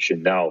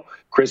position. Now,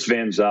 Chris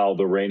Van Zyl,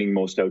 the reigning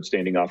most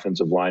outstanding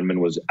offensive lineman,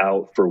 was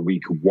out for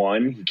week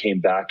 1. He came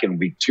back in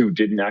week 2,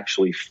 didn't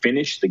actually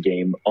finish the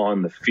game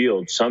on the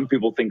field. Some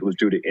people think it was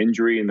due to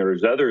injury, and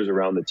there's others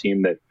around the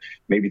team that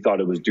maybe thought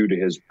it was due to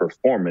his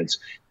performance.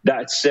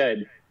 That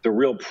said, the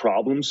real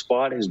problem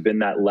spot has been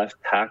that left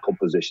tackle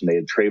position. They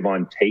had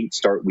Trayvon Tate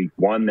start week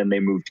 1, then they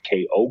moved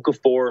Kay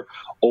Okafor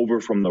over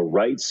from the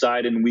right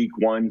side in week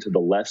 1 to the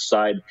left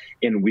side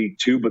in week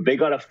 2. But they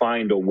got to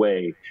find a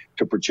way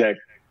to protect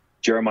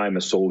Jeremiah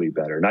Masoli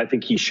better. And I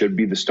think he should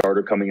be the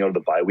starter coming out of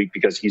the bye week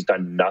because he's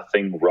done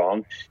nothing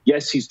wrong.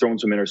 Yes, he's thrown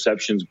some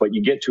interceptions, but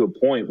you get to a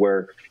point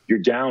where you're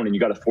down and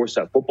you got to force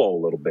that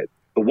football a little bit.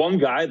 The one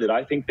guy that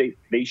I think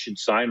they should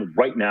sign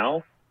right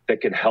now that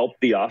could help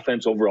the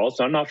offense overall, it's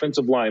not an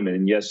offensive lineman,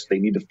 and yes, they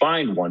need to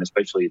find one,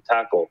 especially a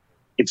tackle.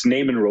 It's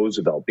Naaman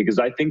Roosevelt, because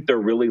I think they're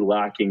really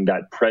lacking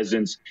that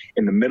presence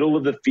in the middle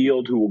of the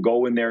field who will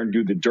go in there and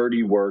do the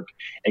dirty work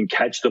and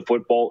catch the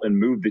football and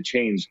move the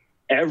chains.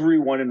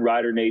 Everyone in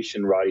Rider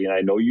Nation, Roddy, and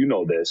I know you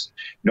know this,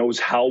 knows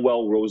how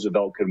well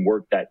Roosevelt can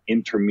work that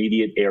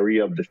intermediate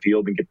area of the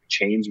field and get the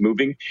chains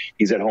moving.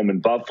 He's at home in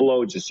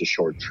Buffalo, just a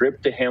short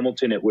trip to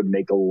Hamilton. It would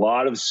make a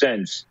lot of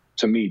sense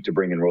to me to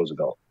bring in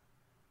Roosevelt.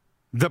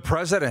 The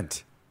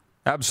president.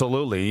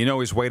 Absolutely.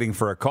 He's waiting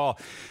for a call.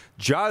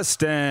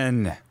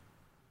 Justin,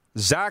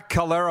 Zach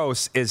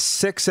Collaros is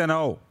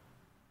 6-0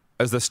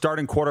 as the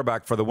starting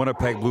quarterback for the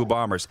Winnipeg Blue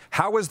Bombers.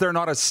 How is there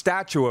not a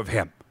statue of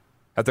him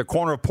at the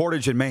corner of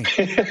Portage and Main?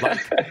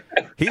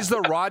 He's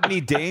the Rodney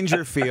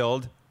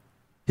Dangerfield.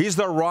 He's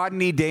the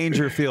Rodney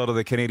Dangerfield of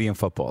the Canadian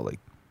Football League.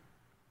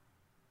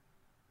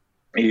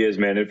 He is,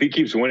 man. If he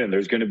keeps winning,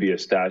 there's going to be a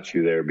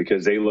statue there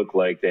because they look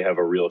like they have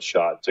a real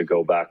shot to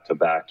go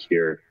back-to-back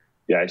here.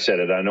 Yeah, I said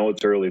it. I know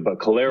it's early, but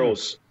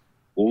Collaros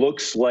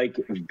looks like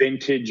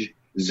vintage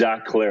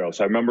Zach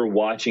Collaros. I remember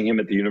watching him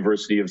at the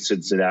University of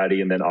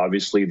Cincinnati, and then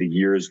obviously the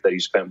years that he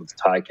spent with the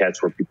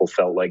Ticats where people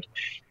felt like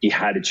he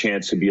had a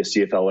chance to be a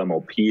CFL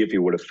MOP if he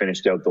would have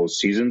finished out those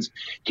seasons.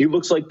 He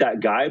looks like that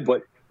guy,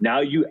 but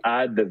now you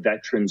add the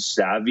veteran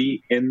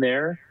savvy in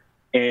there,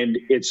 and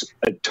it's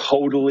a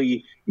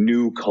totally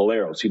new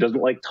Collaros. He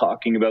doesn't like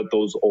talking about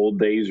those old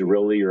days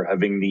really, or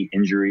having the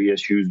injury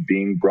issues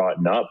being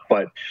brought up,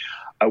 but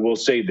I will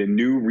say the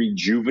new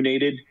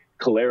rejuvenated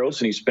Collaros,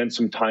 and he spent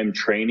some time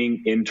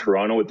training in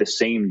Toronto at the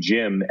same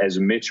gym as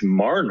Mitch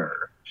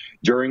Marner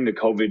during the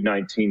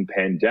COVID-19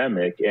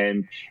 pandemic,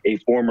 and a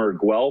former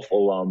Guelph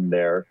alum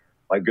there,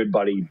 my good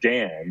buddy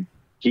Dan,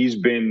 he's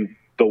been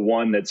the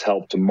one that's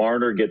helped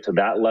Marner get to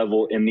that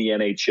level in the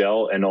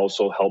NHL and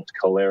also helped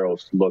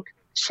Collaros look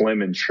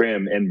slim and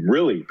trim and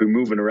really be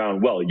moving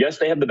around well. Yes,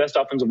 they have the best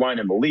offensive line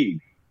in the league,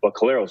 but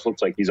Collaros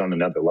looks like he's on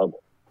another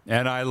level.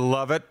 And I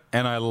love it,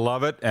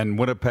 and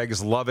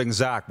Winnipeg's loving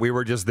Zach. We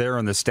were just there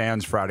in the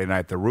stands Friday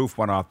night. The roof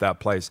went off that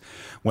place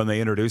when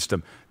they introduced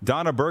him.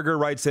 Donna Berger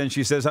writes in,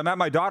 she says, I'm at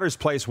my daughter's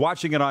place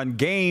watching it on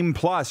Game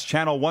Plus,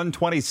 channel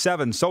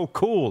 127. So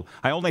cool.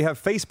 I only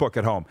have Facebook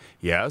at home.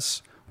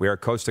 Yes, we are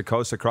coast to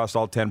coast across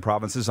all 10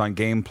 provinces on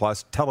Game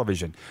Plus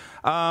television.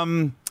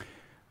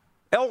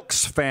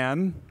 Elks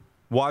fan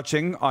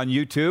watching on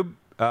YouTube.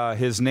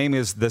 His name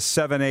is the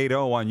 780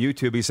 on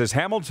YouTube. He says,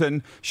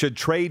 Hamilton should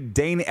trade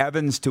Dane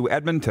Evans to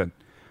Edmonton.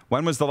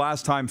 When was the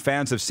last time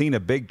fans have seen a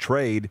big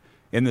trade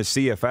in the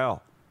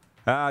CFL?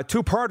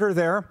 Two-parter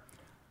there.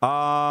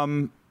 Are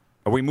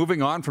we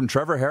moving on from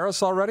Trevor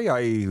Harris already?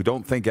 I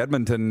don't think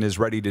Edmonton is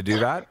ready to do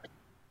that.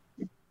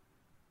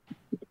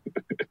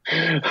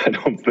 I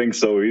don't think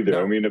so either.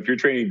 No. I mean, if you're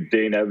trading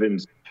Dane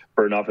Evans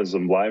for an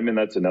offensive lineman,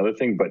 that's another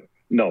thing. But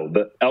no,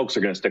 the Elks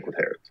are going to stick with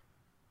Harris.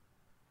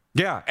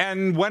 Yeah,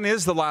 and when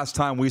is the last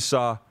time we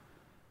saw,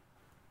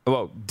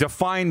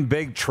 define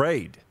big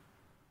trade?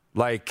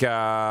 Like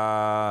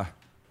Alden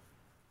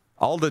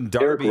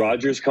Darby. Eric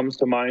Rogers comes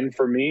to mind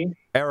for me.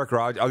 Eric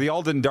Rod, the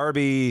Alden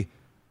Darby,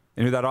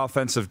 that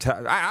offensive.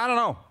 I don't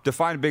know.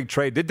 Define big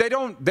trade. They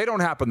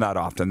don't happen that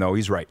often, though.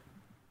 He's right.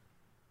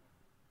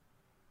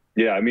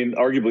 Yeah, I mean,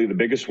 arguably the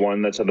biggest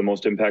one that's had the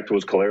most impact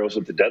was Collaros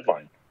at the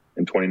deadline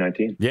in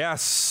 2019.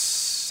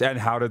 Yes, and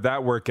how did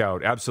that work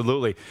out?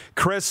 Absolutely.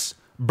 Chris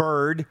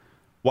Bird,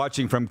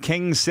 watching from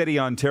King City,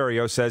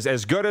 Ontario, says,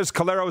 as good as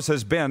Collaros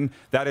has been,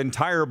 that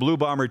entire Blue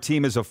Bomber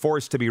team is a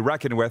force to be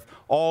reckoned with.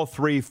 All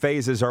three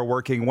phases are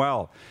working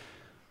well.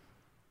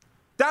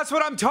 That's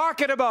what I'm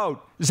talking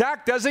about.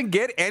 Zach doesn't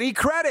get any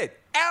credit,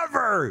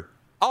 ever.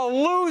 A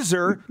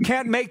loser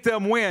can't make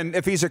them win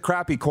if he's a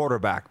crappy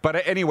quarterback.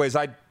 But anyways,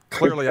 I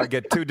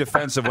get too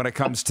defensive when it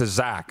comes to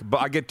Zach.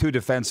 But I get too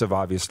defensive,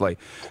 obviously.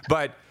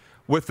 But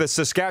with the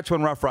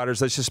Saskatchewan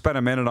Roughriders, let's just spend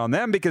a minute on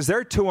them because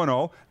they're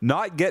 2-0,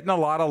 not getting a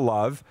lot of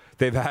love.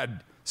 They've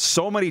had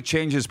so many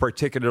changes,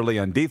 particularly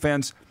on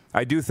defense.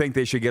 I do think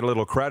they should get a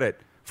little credit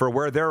for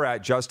where they're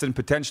at, Justin,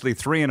 potentially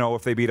 3-0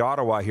 if they beat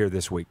Ottawa here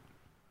this week.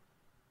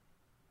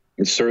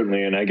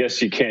 Certainly, and I guess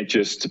you can't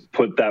just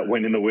put that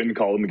win in the win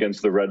column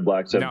against the Red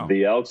Blacks. No.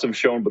 The Elks have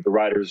shown, but the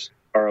Riders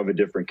are of a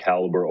different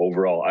caliber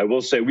overall. I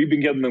will say we've been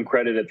giving them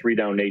credit at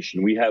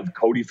 3DownNation. We have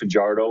Cody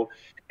Fajardo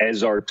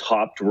as our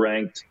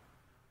top-ranked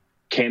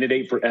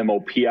candidate for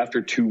MOP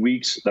after 2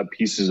 weeks. That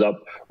piece is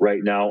up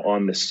right now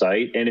on the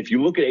site. And if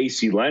you look at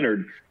AC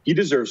Leonard, he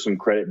deserves some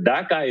credit.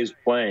 That guy is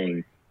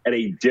playing at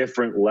a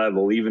different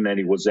level even than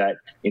he was at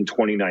in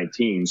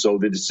 2019. So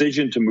the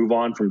decision to move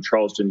on from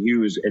Charleston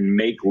Hughes and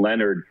make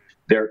Leonard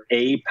their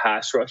A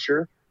pass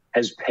rusher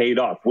has paid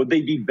off. Would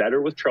they be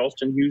better with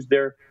Charleston Hughes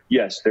there?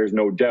 Yes, there's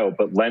no doubt.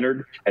 But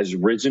Leonard has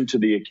risen to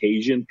the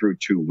occasion through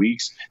 2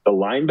 weeks. The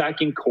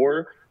linebacking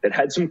core that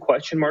had some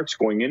question marks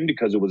going in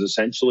because it was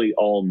essentially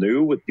all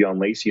new with Dion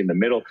Lacey in the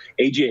middle.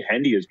 A.J.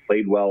 Hendy has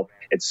played well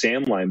at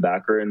Sam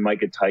linebacker, and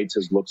Micah Tights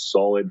has looked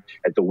solid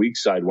at the weak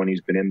side when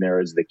he's been in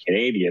there as the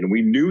Canadian.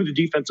 We knew the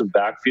defensive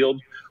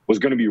backfield was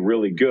going to be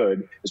really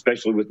good,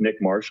 especially with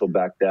Nick Marshall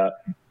back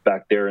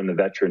there in the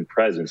veteran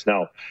presence.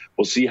 Now,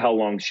 we'll see how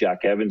long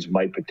Shaq Evans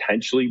might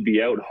potentially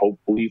be out.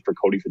 Hopefully, for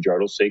Cody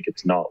Fajardo's sake,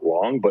 it's not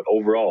long. But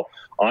overall,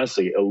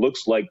 honestly, it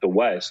looks like the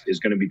West is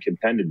going to be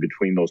contended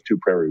between those two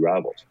prairie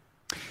rivals.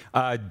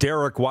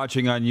 Derek,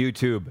 watching on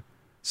YouTube,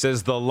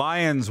 says the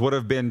Lions would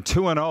have been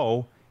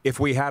 2-0 if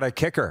we had a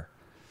kicker.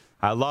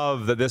 I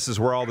love that this is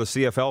where all the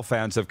CFL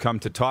fans have come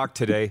to talk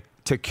today.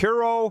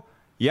 Takuro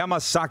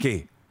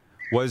Yamasaki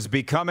was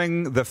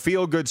becoming the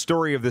feel-good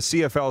story of the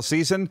CFL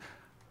season.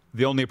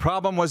 The only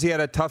problem was he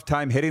had a tough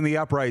time hitting the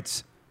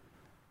uprights.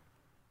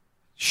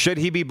 Should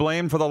he be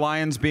blamed for the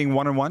Lions being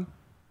 1-1?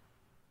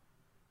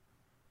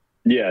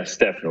 Yes,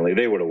 definitely.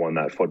 They would have won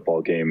that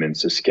football game in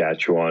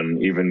Saskatchewan,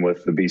 even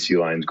with the BC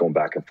Lions going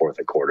back and forth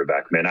at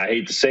quarterback. Man, I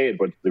hate to say it,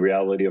 but the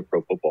reality of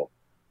pro football.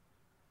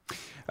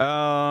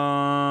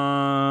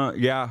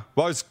 Yeah.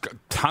 Well, there's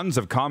tons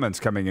of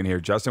comments coming in here,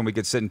 Justin. We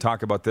could sit and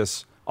talk about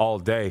this all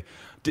day.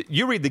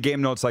 You read the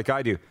game notes like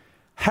I do.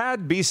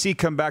 Had BC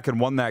come back and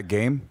won that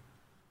game,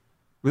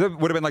 would have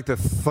been like the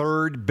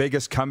third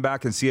biggest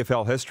comeback in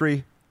CFL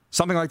history,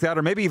 something like that,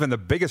 or maybe even the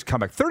biggest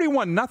comeback.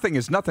 31-0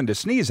 is nothing to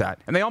sneeze at,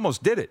 and they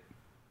almost did it.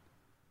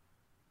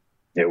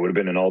 It would have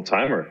been an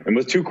all-timer, and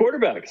with two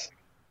quarterbacks.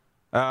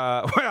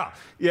 Well,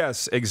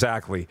 yes,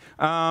 exactly.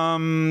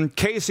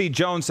 Casey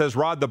Jones says,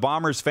 Rod, the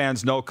Bombers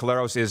fans know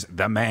Collaros is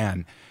the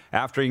man.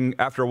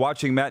 After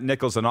watching Matt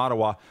Nichols in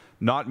Ottawa,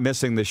 not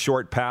missing the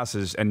short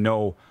passes and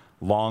no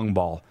long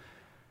ball.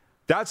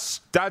 That's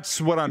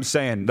what I'm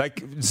saying.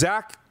 Like,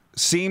 Zach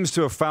seems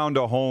to have found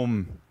a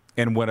home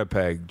in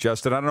Winnipeg.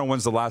 Justin, I don't know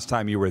when's the last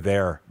time you were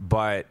there,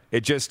 but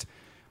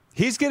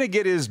he's going to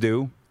get his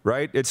due,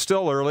 right? It's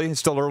still early. It's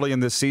still early in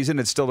this season.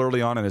 It's still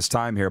early on in his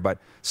time here, but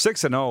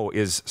 6-0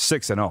 is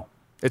 6-0.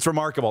 It's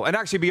remarkable. And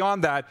actually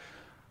beyond that,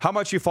 how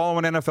much you follow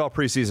in NFL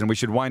preseason? We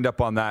should wind up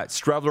on that.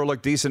 Strevler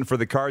looked decent for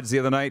the Cards the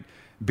other night,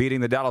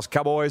 beating the Dallas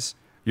Cowboys.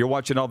 You're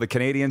watching all the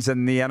Canadians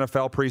in the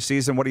NFL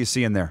preseason. What are you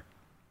seeing there?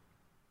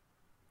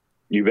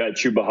 You bet.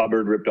 Chuba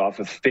Hubbard ripped off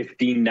a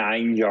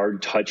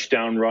 59-yard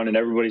touchdown run, and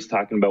everybody's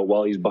talking about,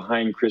 well, he's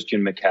behind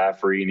Christian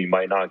McCaffrey, and he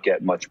might not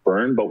get much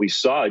burn. But we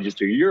saw just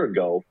a year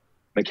ago,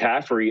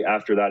 McCaffrey,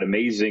 after that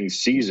amazing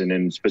season,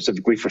 and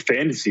specifically for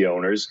fantasy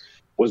owners,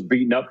 was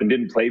beaten up and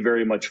didn't play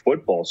very much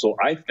football. So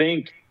I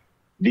think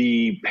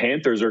the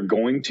Panthers are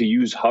going to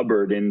use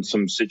Hubbard in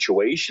some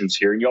situations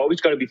here. And you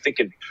always got to be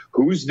thinking,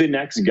 who's the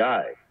next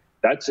guy?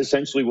 That's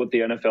essentially what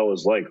the NFL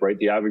is like, right?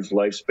 The average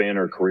lifespan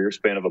or career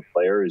span of a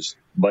player is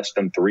less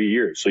than 3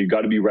 years. So you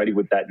got to be ready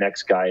with that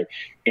next guy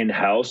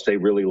in-house. They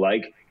really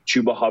like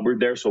Chuba Hubbard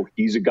there, so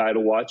he's a guy to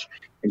watch.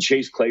 And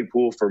Chase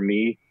Claypool, for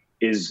me,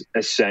 is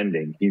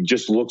ascending. He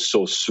just looks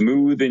so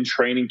smooth in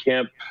training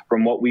camp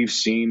from what we've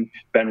seen.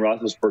 Ben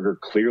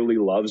Roethlisberger clearly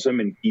loves him,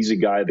 and he's a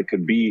guy that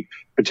could be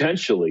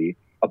potentially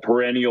a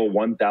perennial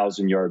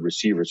 1,000-yard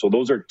receiver. So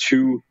those are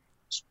two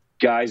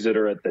guys that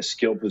are at the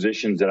skill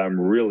positions that I'm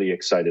really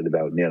excited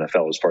about in the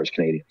NFL as far as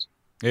Canadians.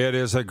 It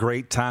is a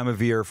great time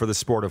of year for the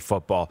sport of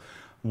football.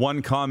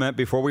 One comment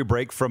before we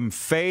break from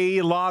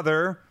Faye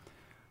Lother.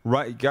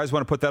 Right, you guys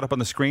want to put that up on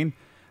the screen?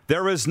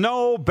 There is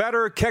no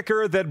better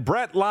kicker than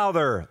Brett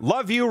Lowther.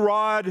 Love you,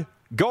 Rod.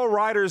 Go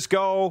Riders,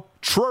 go.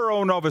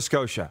 Truro, Nova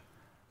Scotia.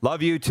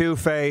 Love you too,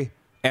 Faye.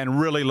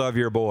 And really love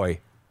your boy,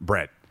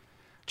 Brett.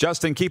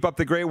 Justin, keep up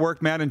the great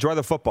work, man. Enjoy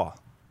the football.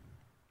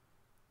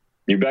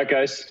 You bet,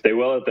 guys. Stay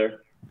well out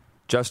there.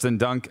 Justin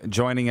Dunk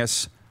joining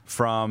us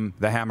from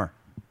the Hammer.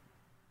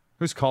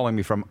 Who's calling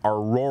me from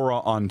Aurora,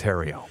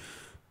 Ontario?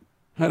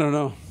 I don't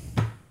know.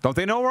 Don't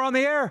they know we're on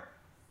the air?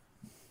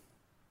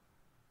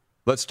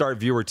 Let's start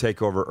viewer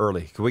takeover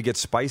early. Can we get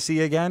spicy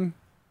again?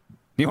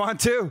 You want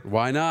to?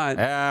 Why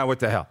not? What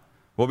the hell?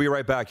 We'll be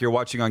right back. You're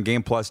watching on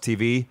Game Plus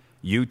TV,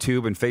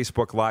 YouTube, and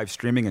Facebook live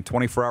streaming and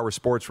 24-hour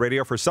sports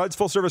radio for Suds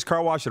Full Service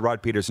Car Wash at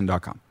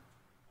rodpeterson.com.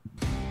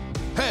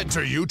 Head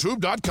to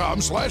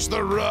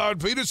youtube.com/The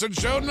Rod Peterson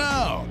Show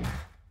now.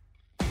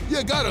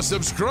 You gotta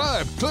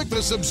subscribe. Click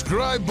the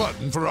subscribe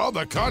button for all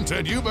the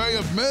content you may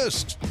have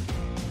missed.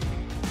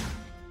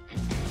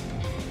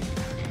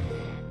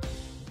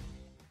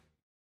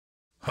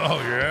 Oh,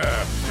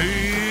 yeah,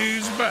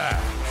 he's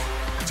back.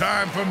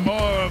 Time for more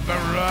of the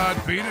Rod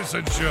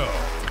Peterson Show.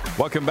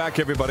 Welcome back,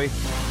 everybody.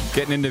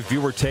 Getting into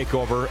viewer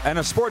takeover and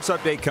a sports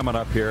update coming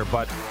up here,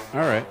 but All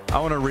right. I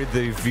want to read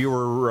the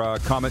viewer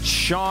comment.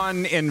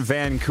 Sean in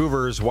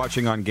Vancouver is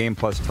watching on Game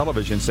Plus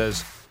Television,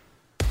 says,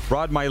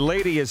 Rod, my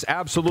lady is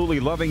absolutely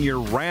loving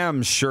your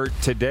Rams shirt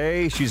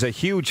today. She's a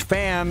huge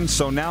fan,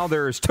 so now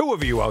there's two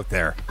of you out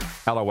there.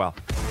 LOL.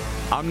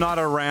 I'm not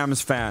a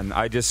Rams fan.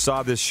 I just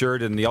saw this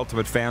shirt in the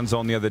Ultimate Fan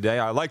Zone the other day.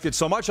 I liked it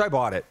so much I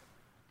bought it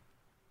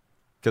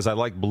because I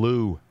like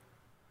blue.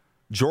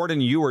 Jordan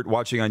Ewart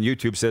watching on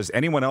YouTube says,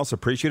 anyone else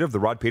appreciative the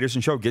Rod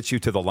Peterson Show gets you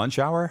to the lunch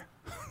hour?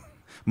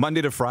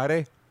 Monday to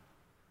Friday?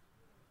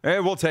 Hey,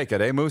 we'll take it,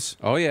 eh, Moose?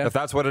 Oh, yeah. If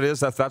that's what it is,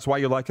 that's why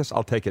you like us,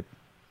 I'll take it.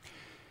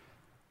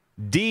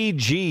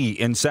 DG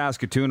in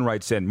Saskatoon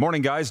writes in,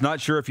 morning, guys. Not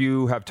sure if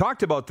you have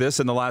talked about this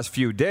in the last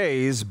few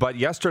days, but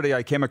yesterday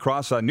I came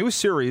across a new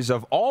series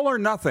of All or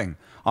Nothing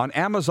on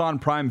Amazon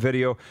Prime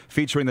Video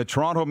featuring the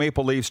Toronto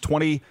Maple Leafs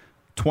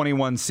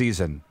 2021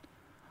 season.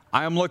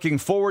 I am looking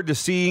forward to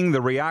seeing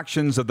the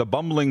reactions of the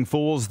bumbling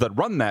fools that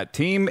run that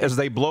team as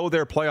they blow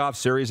their playoff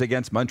series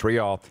against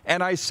Montreal.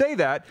 And I say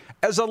that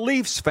as a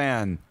Leafs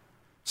fan.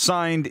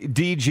 Signed,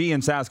 DG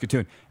in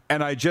Saskatoon.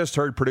 And I just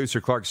heard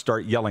producer Clark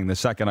start yelling the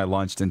second I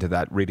launched into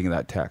that, reading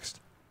that text.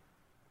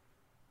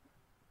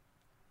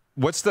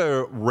 What's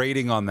the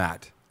rating on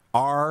that?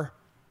 R?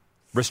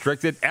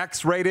 Restricted?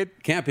 X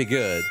rated? Can't be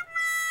good.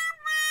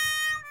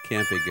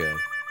 Can't be good.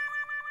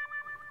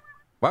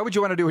 Why would you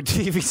want to do a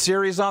TV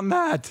series on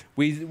that?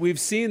 We've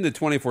seen the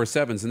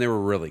 24/7s, and they were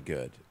really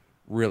good.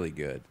 Really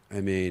good. I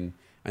mean,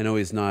 I know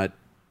he's not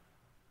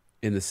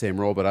in the same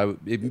role, but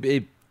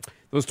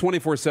those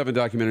 24/7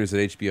 documentaries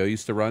that HBO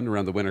used to run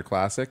around the Winter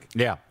Classic,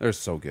 yeah, they're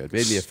so good.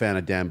 Made me a fan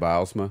of Dan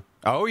Bilesma.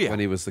 Oh, yeah. When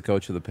he was the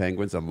coach of the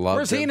Penguins. I loved him.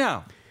 Where's he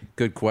now?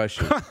 Good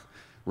question.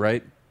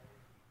 Right?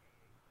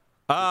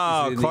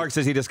 Oh, Clark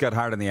says he just got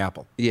hired in the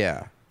Apple.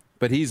 Yeah.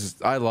 But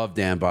I love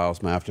Dan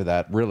Bilesma after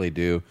that. Really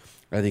do.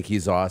 I think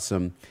he's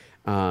awesome.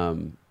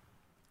 And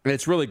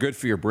it's really good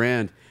for your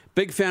brand.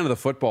 Big fan of the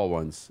football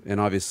ones.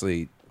 And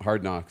obviously,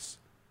 Hard Knocks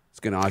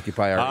is going to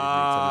occupy our evening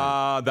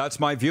tonight.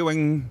 That's my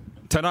viewing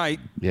tonight.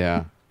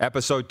 Yeah.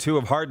 Episode 2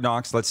 of Hard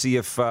Knocks. Let's see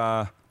if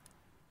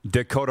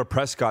Dakota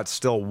Prescott's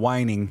still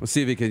whining. Let's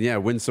see if he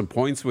can, win some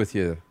points with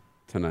you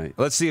tonight.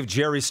 Let's see if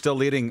Jerry's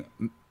still eating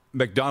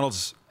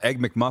McDonald's Egg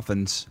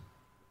McMuffins.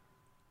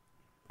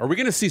 Are we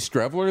going to see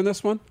Strevler in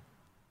this one?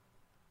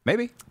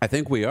 Maybe. I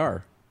think we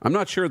are. I'm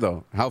not sure,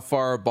 though, how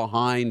far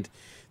behind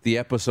the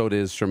episode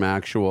is from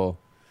actual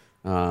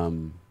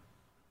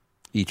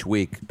each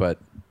week. But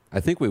I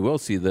think we will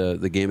see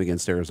the game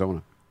against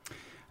Arizona.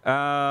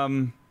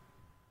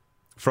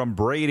 From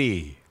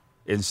Brady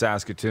in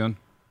Saskatoon.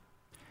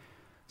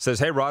 Says,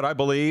 hey, Rod, I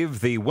believe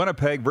the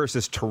Winnipeg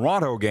versus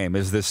Toronto game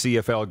is the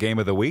CFL game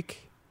of the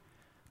week.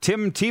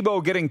 Tim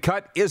Tebow getting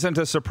cut isn't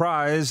a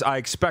surprise. I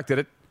expected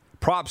it.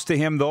 Props to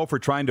him, though, for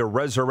trying to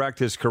resurrect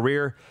his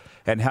career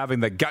and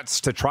having the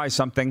guts to try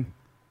something.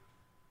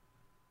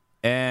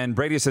 And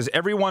Brady says,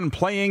 everyone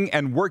playing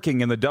and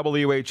working in the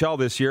WHL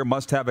this year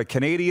must have a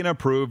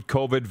Canadian-approved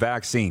COVID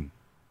vaccine.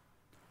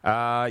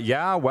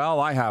 Yeah, well,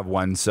 I have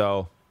one,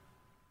 so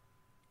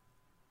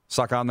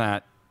suck on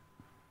that.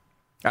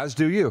 As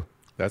do you.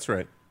 That's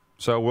right.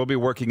 So we'll be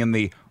working in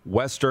the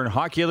Western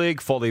Hockey League,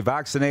 fully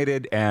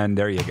vaccinated, and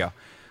there you go.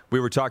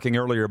 We were talking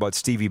earlier about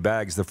Stevie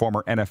Baggs, the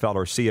former NFL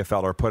or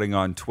CFL, putting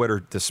on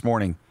Twitter this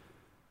morning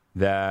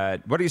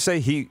that, what do you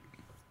say?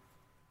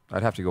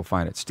 I'd have to go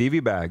find it. Stevie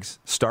Baggs,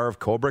 star of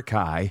Cobra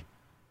Kai,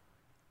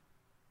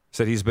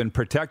 said he's been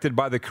protected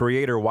by the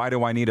Creator. Why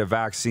do I need a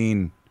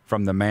vaccine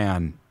from the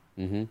man?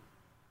 Mm-hmm.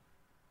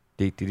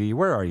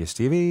 Where are you,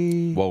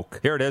 Stevie?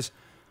 Woke. Here it is.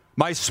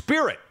 My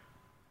spirit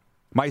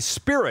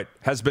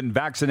has been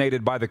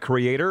vaccinated by the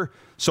Creator,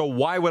 so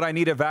why would I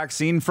need a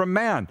vaccine from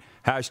man?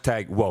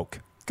 # woke.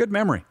 Good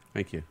memory.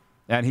 Thank you.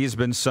 And he's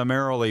been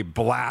summarily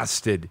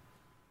blasted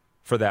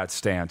for that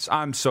stance.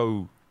 I'm just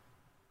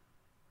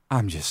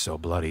so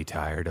bloody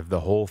tired of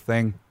the whole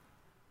thing.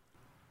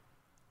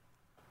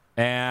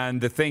 And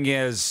the thing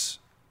is,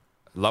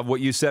 love what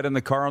you said in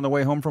the car on the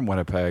way home from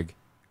Winnipeg.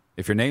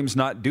 If your name's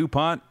not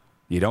DuPont,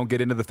 you don't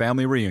get into the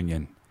family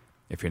reunion.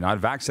 If you're not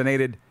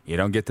vaccinated, you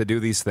don't get to do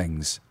these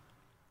things.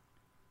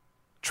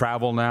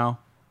 Travel now,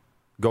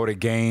 go to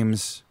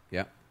games,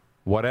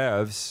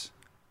 whatevs.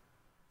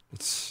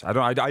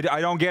 I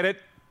don't get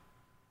it.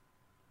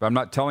 But I'm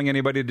not telling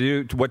anybody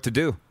to do what to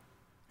do.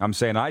 I'm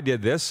saying I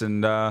did this,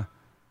 and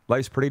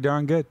life's pretty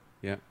darn good.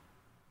 Yeah.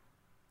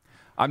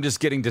 I'm just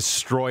getting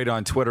destroyed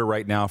on Twitter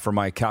right now for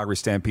my Calgary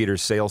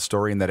Stampeders sales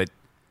story, and that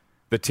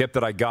the tip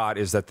that I got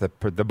is that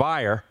the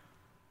buyer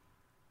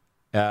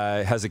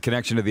has a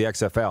connection to the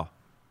XFL.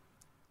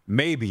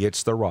 Maybe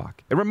it's The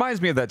Rock. It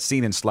reminds me of that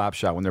scene in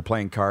Slapshot when they're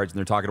playing cards and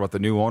they're talking about the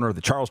new owner of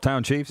the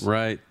Charlestown Chiefs.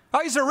 Right. Oh,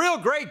 he's a real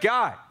great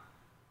guy.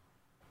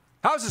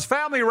 How's his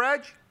family,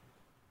 Reg?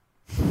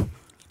 Do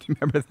you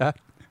remember that?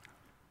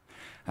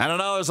 I don't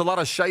know. There's a lot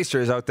of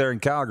shysters out there in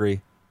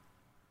Calgary.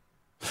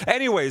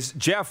 Anyways,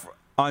 Jeff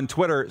on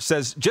Twitter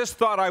says, just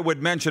thought I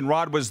would mention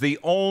Rod was the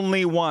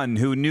only one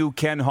who knew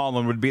Ken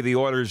Holland would be the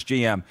Oilers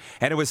GM.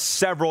 And it was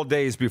several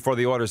days before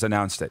the Oilers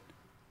announced it.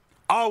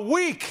 A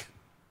week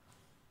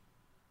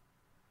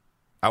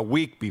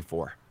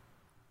before.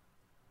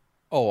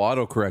 Oh,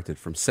 auto-corrected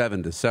from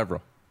 7 to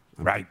several.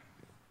 Right.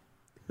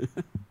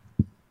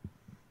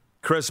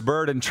 Chris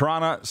Bird in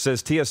Toronto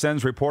says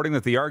TSN's reporting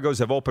that the Argos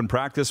have opened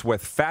practice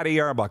with Fatty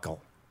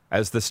Arbuckle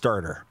as the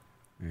starter.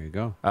 There you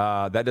go.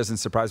 That doesn't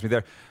surprise me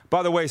there.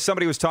 By the way,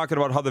 somebody was talking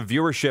about how the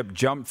viewership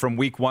jumped from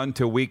week 1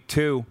 to week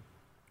 2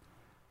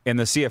 in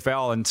the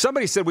CFL. And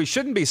somebody said we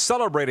shouldn't be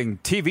celebrating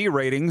TV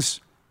ratings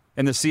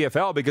in the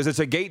CFL because it's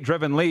a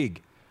gate-driven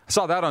league. I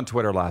saw that on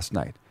Twitter last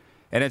night.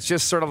 And it's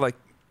just sort of like,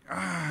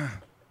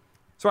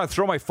 so I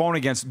throw my phone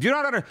against. Do you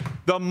not understand?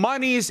 The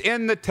money's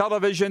in the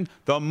television.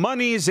 The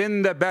money's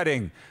in the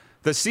betting.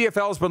 The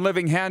CFL's been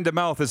living hand to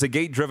mouth as a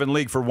gate-driven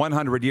league for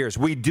 100 years.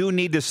 We do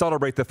need to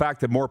celebrate the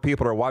fact that more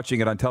people are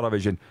watching it on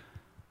television.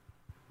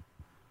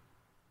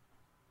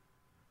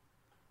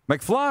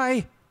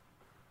 McFly.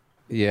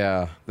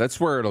 Yeah, that's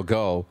where it'll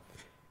go.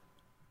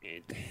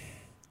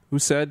 Who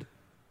said,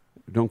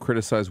 don't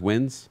criticize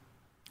wins?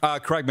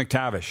 Craig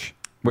McTavish,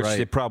 which Right.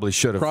 they probably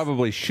should have.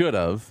 Probably should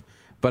have.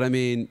 But, I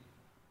mean,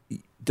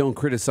 don't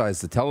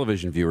criticize the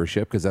television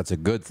viewership because that's a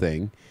good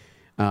thing.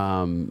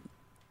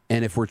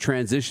 And if we're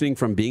transitioning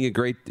from being a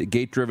great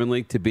gate-driven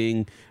league to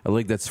being a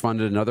league that's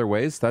funded in other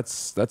ways,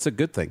 that's a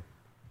good thing.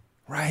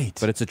 Right.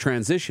 But it's a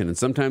transition, and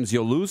sometimes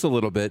you'll lose a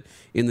little bit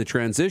in the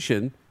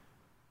transition,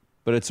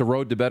 but it's a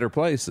road to better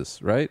places,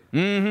 right?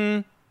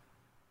 Mm-hmm.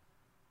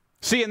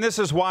 See, and this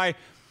is why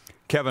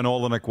Kevin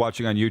Olenek,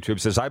 watching on YouTube,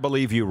 says, I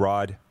believe you,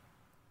 Rod.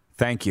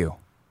 Thank you.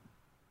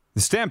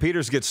 The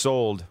Stampeders get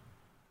sold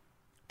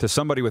to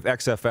somebody with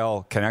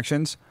XFL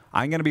connections.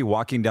 I'm going to be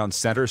walking down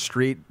Center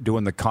Street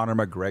doing the Conor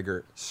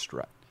McGregor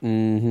strut.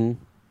 Mm-hmm.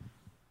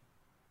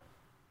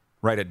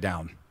 Write it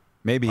down.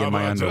 Maybe in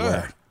my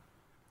underwear.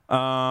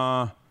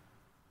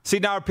 See,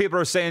 now people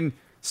are saying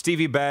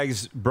Stevie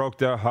Baggs broke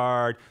their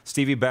heart.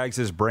 Stevie Baggs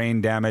is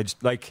brain damaged.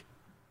 Like,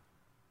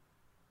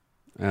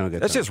 I don't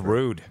get that's time just for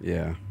rude.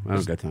 Yeah, I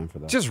don't got time for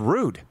that. Just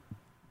rude.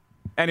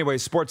 Anyway,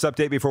 sports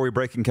update before we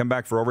break and come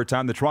back for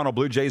overtime. The Toronto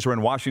Blue Jays are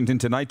in Washington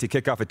tonight to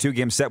kick off a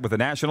 2-game set with the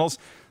Nationals.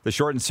 The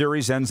shortened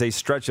series ends a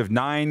stretch of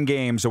 9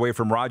 games away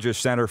from Rogers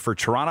Center for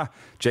Toronto.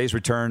 Jays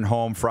return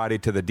home Friday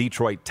to the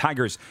Detroit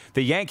Tigers.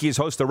 The Yankees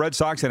host the Red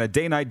Sox in a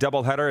day-night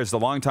doubleheader as the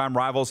longtime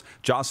rivals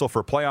jostle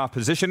for playoff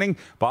positioning.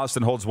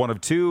 Boston holds one of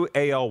 2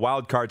 AL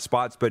wildcard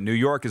spots, but New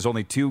York is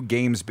only 2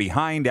 games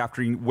behind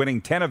after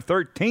winning 10 of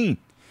 13.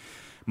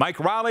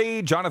 Mike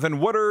Riley, Jonathan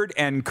Woodard,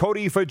 and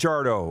Cody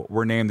Fajardo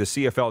were named the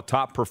CFL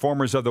Top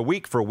Performers of the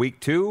Week for Week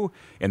 2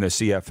 in the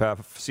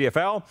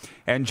CFL.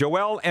 And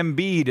Joel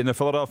Embiid and the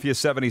Philadelphia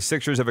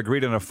 76ers have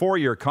agreed on a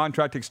 4-year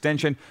contract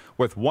extension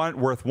worth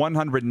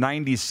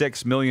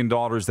 $196 million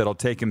that'll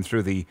take him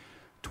through the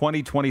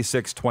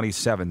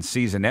 2026-27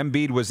 season.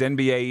 Embiid was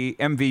NBA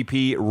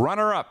MVP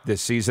runner-up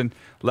this season,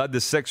 led the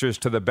Sixers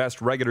to the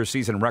best regular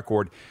season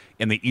record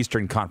in the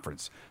Eastern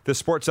Conference. The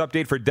sports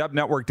update for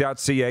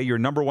dubnetwork.ca, your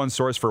number one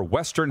source for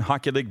Western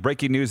Hockey League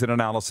breaking news and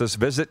analysis.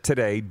 Visit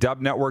today,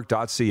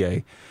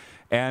 dubnetwork.ca.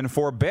 And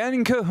for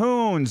Ben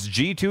Cahoon's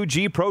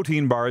G2G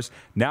protein bars,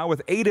 now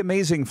with 8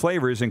 amazing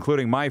flavors,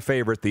 including my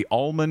favorite, the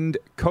almond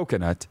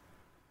coconut.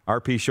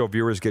 RP Show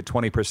viewers get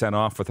 20%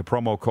 off with the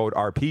promo code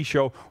RP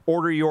Show.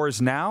 Order yours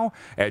now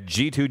at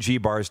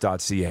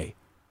g2gbars.ca.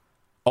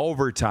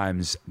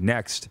 Overtime's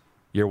next.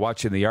 You're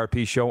watching the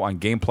RP Show on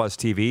Game Plus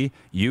TV,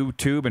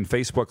 YouTube, and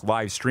Facebook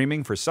live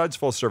streaming for Suds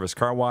Full Service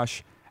Car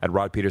Wash at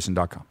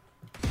rodpeterson.com.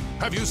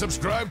 Have you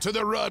subscribed to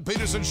the Rod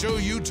Peterson Show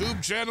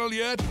YouTube channel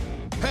yet?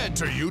 Head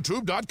to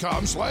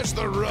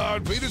youtube.com/The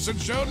Rod Peterson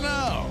Show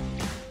now.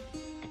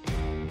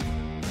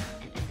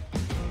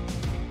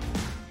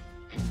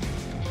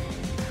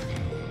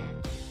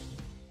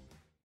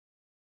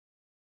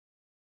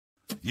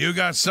 You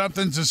got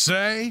something to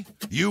say?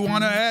 You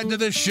want to add to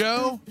the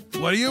show?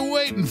 What are you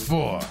waiting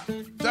for?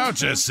 Don't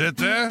just sit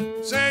there.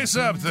 Say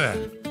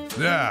something.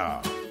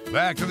 Now,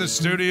 back to the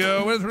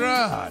studio with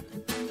Rod.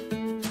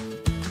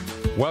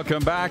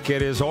 Welcome back.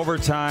 It is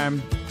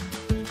overtime.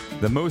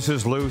 The Moose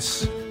is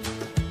loose.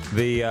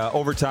 The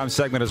overtime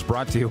segment is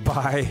brought to you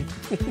by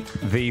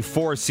the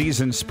Four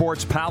Seasons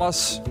Sports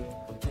Palace,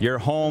 your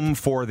home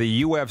for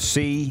the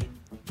UFC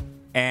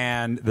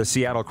and the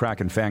Seattle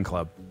Kraken fan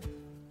club.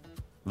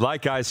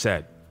 Like I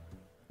said,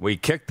 we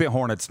kicked the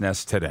hornet's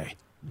nest today.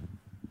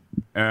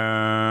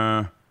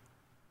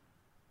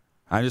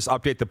 I just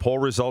update the poll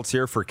results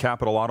here for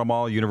Capital Auto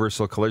Mall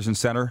Universal Collision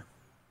Center,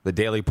 the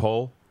daily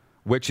poll,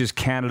 which is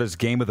Canada's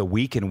game of the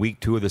week in week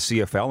 2 of the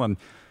CFL. And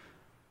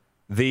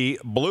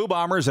the Blue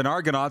Bombers and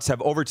Argonauts have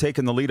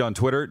overtaken the lead on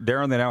Twitter.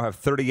 Darren, they now have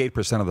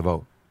 38% of the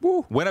vote.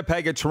 Woo.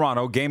 Winnipeg at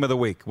Toronto, game of the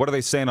week. What are they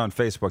saying on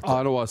Facebook?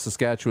 Ottawa,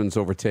 Saskatchewan's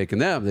overtaken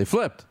them. They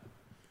flipped.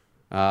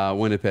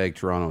 Winnipeg,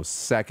 Toronto,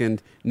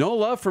 second. No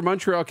love for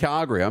Montreal,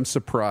 Calgary. I'm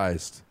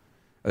surprised.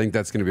 I think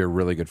that's going to be a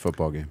really good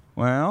football game.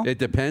 Well, it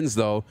depends,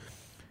 though,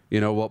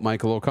 what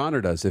Michael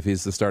O'Connor does if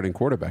he's the starting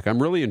quarterback. I'm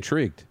really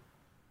intrigued.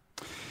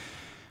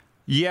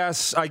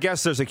 Yes, I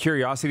guess there's a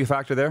curiosity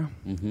factor there.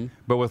 Mm-hmm.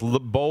 But with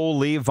Bo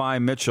Levi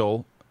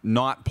Mitchell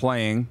not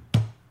playing,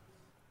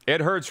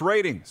 it hurts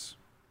ratings.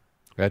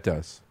 That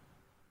does.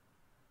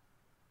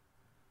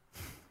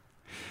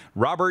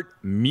 Robert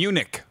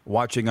Munich,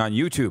 watching on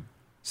YouTube,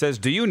 says,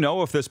 do you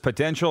know if this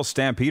potential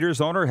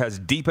Stampeders owner has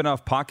deep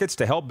enough pockets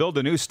to help build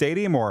a new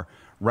stadium or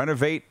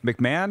renovate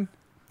McMahon?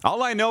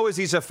 All I know is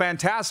he's a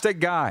fantastic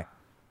guy.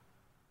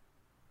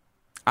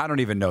 I don't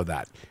even know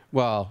that.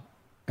 Well,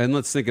 and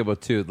let's think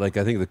about, too, I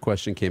think the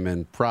question came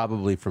in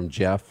probably from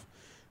Jeff,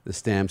 the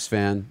Stamps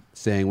fan,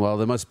 saying, well,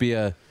 there must be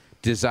a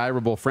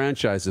desirable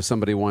franchise if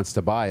somebody wants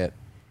to buy it.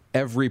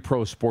 Every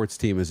pro sports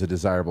team is a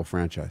desirable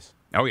franchise.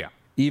 Oh, yeah.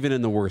 Even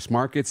in the worst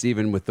markets,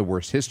 even with the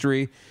worst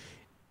history.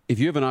 If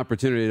you have an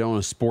opportunity to own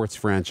a sports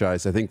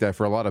franchise, I think that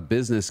for a lot of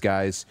business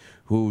guys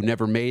who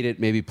never made it,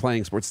 maybe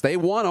playing sports, they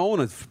want to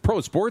own a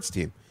pro sports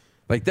team.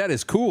 That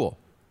is cool.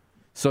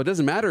 So it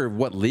doesn't matter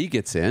what league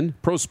it's in.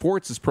 Pro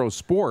sports is pro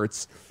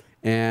sports.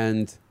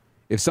 And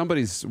if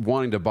somebody's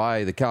wanting to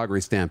buy the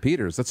Calgary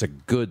Stampeders, that's a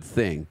good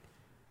thing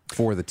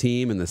for the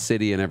team and the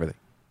city and everything.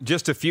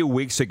 Just a few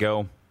weeks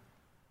ago,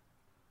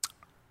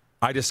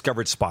 I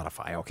discovered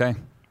Spotify, okay?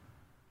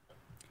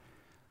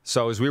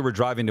 So as we were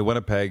driving to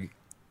Winnipeg,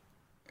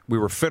 we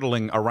were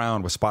fiddling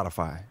around with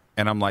Spotify.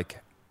 And I'm like,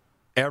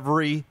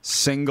 every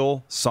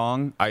single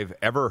song I've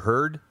ever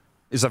heard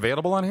is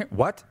available on here?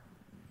 What?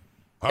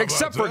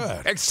 Except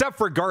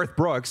for Garth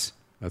Brooks.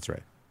 That's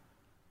right.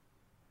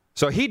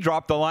 So he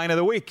dropped the line of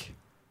the week.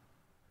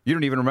 You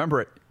don't even remember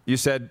it. You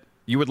said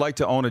you would like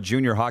to own a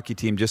junior hockey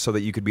team just so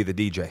that you could be the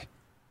DJ.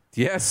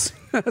 Yes,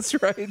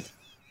 that's right.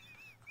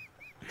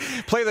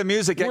 Play the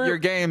music at your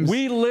games.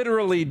 We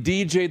literally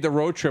DJ'd the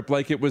road trip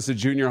like it was a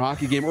junior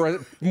hockey game,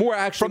 or more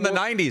actually from the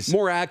 90s.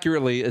 More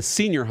accurately, a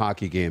senior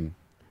hockey game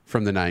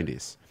from the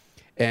 90s.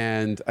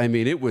 And I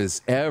mean, it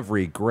was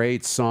every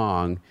great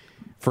song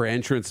for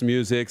entrance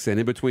musics and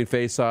in between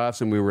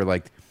face-offs, and we were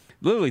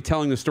literally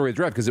telling the story of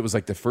the drive because it was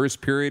the first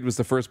period was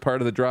the first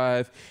part of the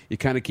drive. You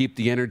kind of keep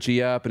the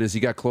energy up, and as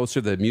you got closer,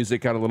 the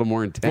music got a little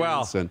more intense.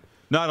 Well,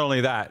 not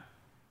only that,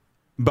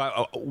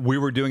 but we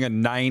were doing a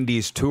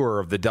 90s tour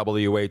of the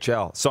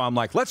WHL. So I'm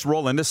like, let's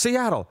roll into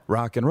Seattle.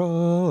 Rock and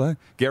roll.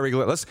 Gary,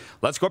 let's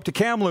go up to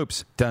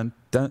Kamloops. Dun,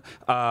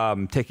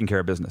 dun. Taking care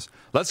of business.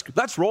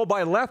 Let's roll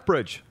by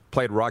Lethbridge.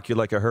 Played Rock You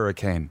Like a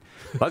Hurricane.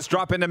 Let's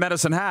drop into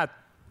Medicine Hat.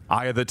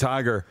 Eye of the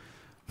Tiger.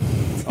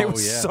 It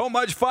was so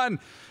much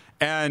fun.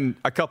 And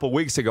a couple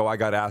weeks ago, I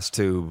got asked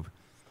to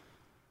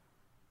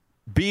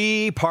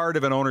be part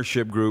of an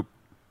ownership group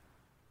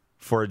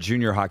for a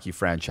junior hockey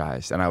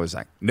franchise. And I was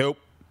like, nope.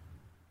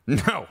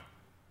 No.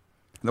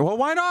 Well,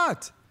 why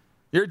not?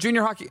 You're a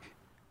junior hockey.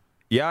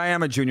 Yeah, I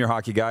am a junior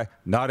hockey guy.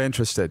 Not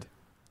interested.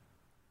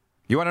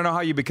 You want to know how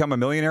you become a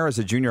millionaire as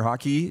a junior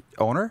hockey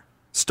owner?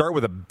 Start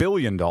with $1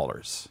 billion.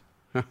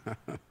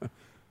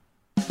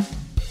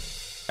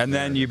 And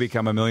then you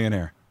become a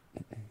millionaire.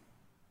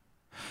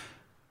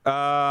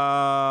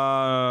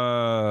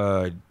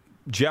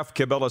 Jeff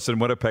Kibilis in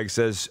Winnipeg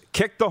says,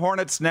 kick the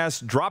hornet's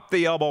nest, drop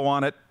the elbow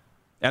on it,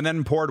 and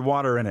then poured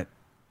water in it.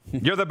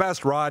 You're the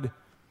best, Rod.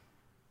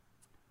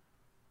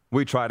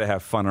 We try to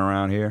have fun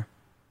around here.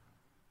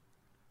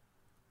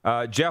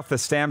 Jeff, the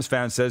Stamps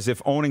fan, says,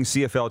 if owning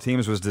CFL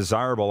teams was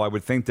desirable, I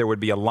would think there would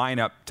be a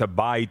lineup to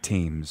buy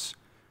teams.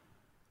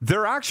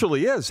 There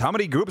actually is. How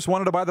many groups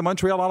wanted to buy the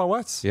Montreal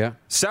Alouettes? Yeah.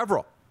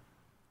 Several.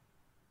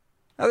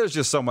 Now, there's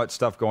just so much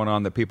stuff going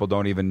on that people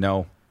don't even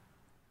know.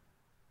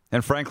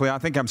 And frankly, I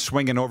think I'm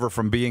swinging over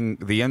from being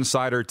the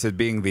insider to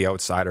being the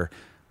outsider.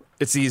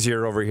 It's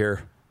easier over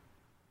here,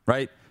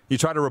 right? You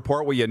try to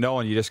report what you know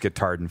and you just get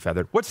tarred and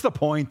feathered. What's the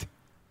point?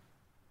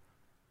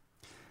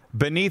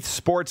 Beneath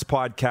Sports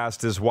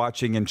Podcast is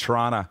watching in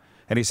Toronto,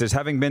 and he says,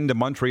 having been to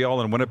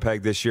Montreal and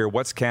Winnipeg this year,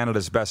 what's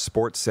Canada's best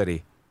sports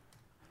city?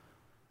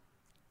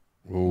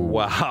 Ooh.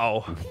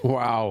 Wow.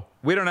 Wow.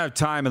 We don't have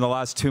time in the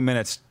last 2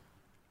 minutes.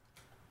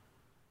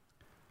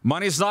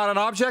 Money's not an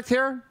object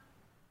here?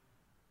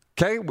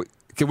 Okay,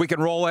 we can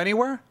roll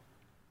anywhere?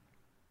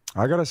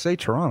 I got to say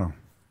Toronto.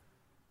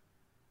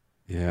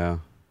 Yeah.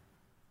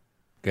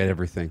 Get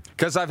everything.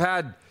 Because I've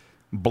had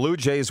Blue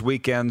Jays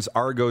weekends,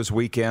 Argos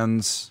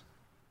weekends.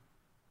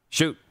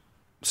 Shoot,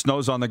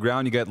 snow's on the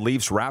ground. You got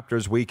Leafs,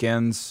 Raptors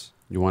weekends.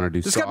 You want to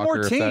do There's soccer got more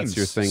if that's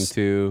your teams. thing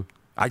too.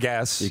 I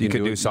guess you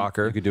could do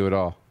soccer. You could do it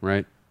all,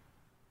 right?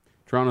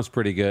 Toronto's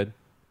pretty good.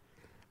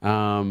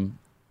 Yeah,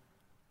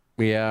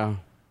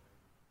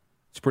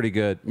 it's pretty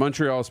good.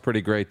 Montreal's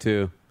pretty great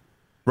too.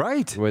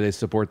 Right. The way they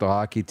support the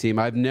hockey team.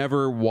 I've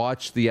never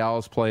watched the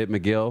Owls play at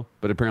McGill,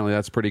 but apparently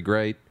that's pretty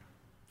great.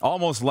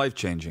 Almost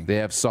life-changing. They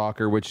have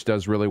soccer, which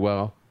does really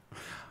well.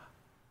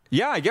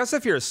 Yeah, I guess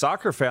if you're a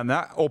soccer fan,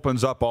 that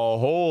opens up a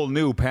whole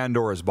new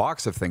Pandora's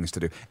box of things to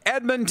do.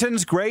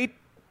 Edmonton's great.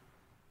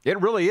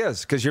 It really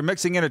is, because you're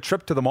mixing in a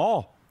trip to the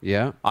mall.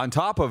 Yeah. On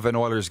top of an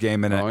Oilers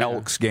game and an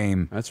Elks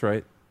game. That's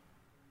right.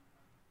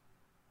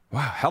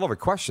 Wow, hell of a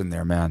question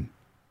there, man.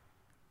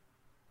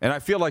 And I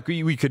feel like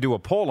we could do a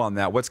poll on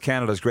that. What's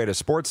Canada's greatest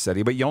sports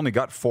city? But you only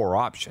got 4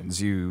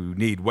 options. You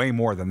need way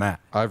more than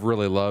that. I've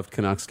really loved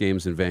Canucks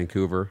games in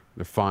Vancouver.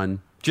 They're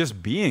fun.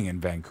 Just being in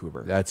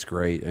Vancouver. That's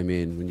great. I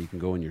mean, when you can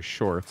go in your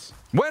shorts.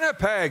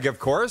 Winnipeg, of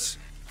course.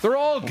 They're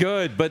all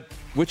good, but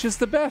which is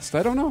the best?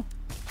 I don't know.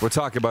 We'll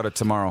talk about it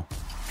tomorrow.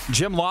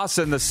 Jim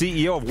Lawson, the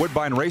CEO of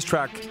Woodbine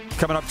Racetrack,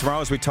 coming up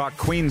tomorrow as we talk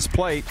Queen's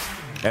Plate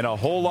and a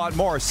whole lot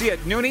more. See you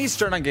at noon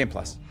Eastern on Game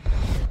Plus.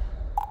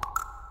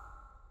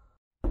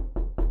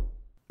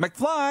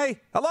 McFly,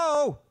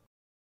 hello.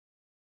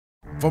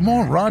 For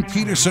more Rod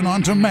Peterson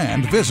on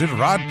demand, visit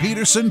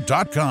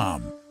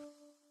rodpeterson.com.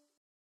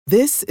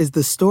 This is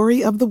the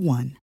story of the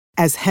one.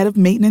 As head of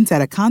maintenance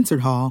at a concert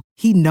hall,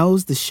 he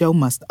knows the show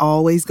must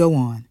always go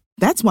on.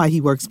 That's why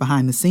he works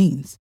behind the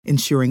scenes,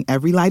 ensuring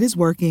every light is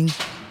working,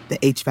 the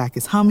HVAC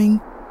is humming,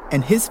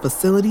 and his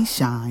facility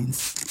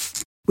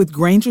shines. With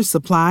Grainger's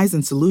supplies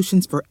and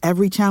solutions for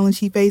every challenge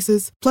he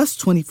faces, plus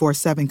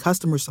 24/7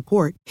 customer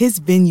support, his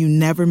venue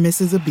never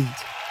misses a beat.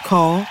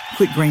 Call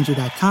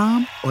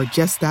quickgrainger.com or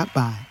just stop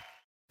by.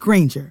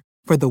 Grainger,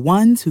 for the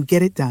ones who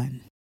get it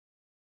done.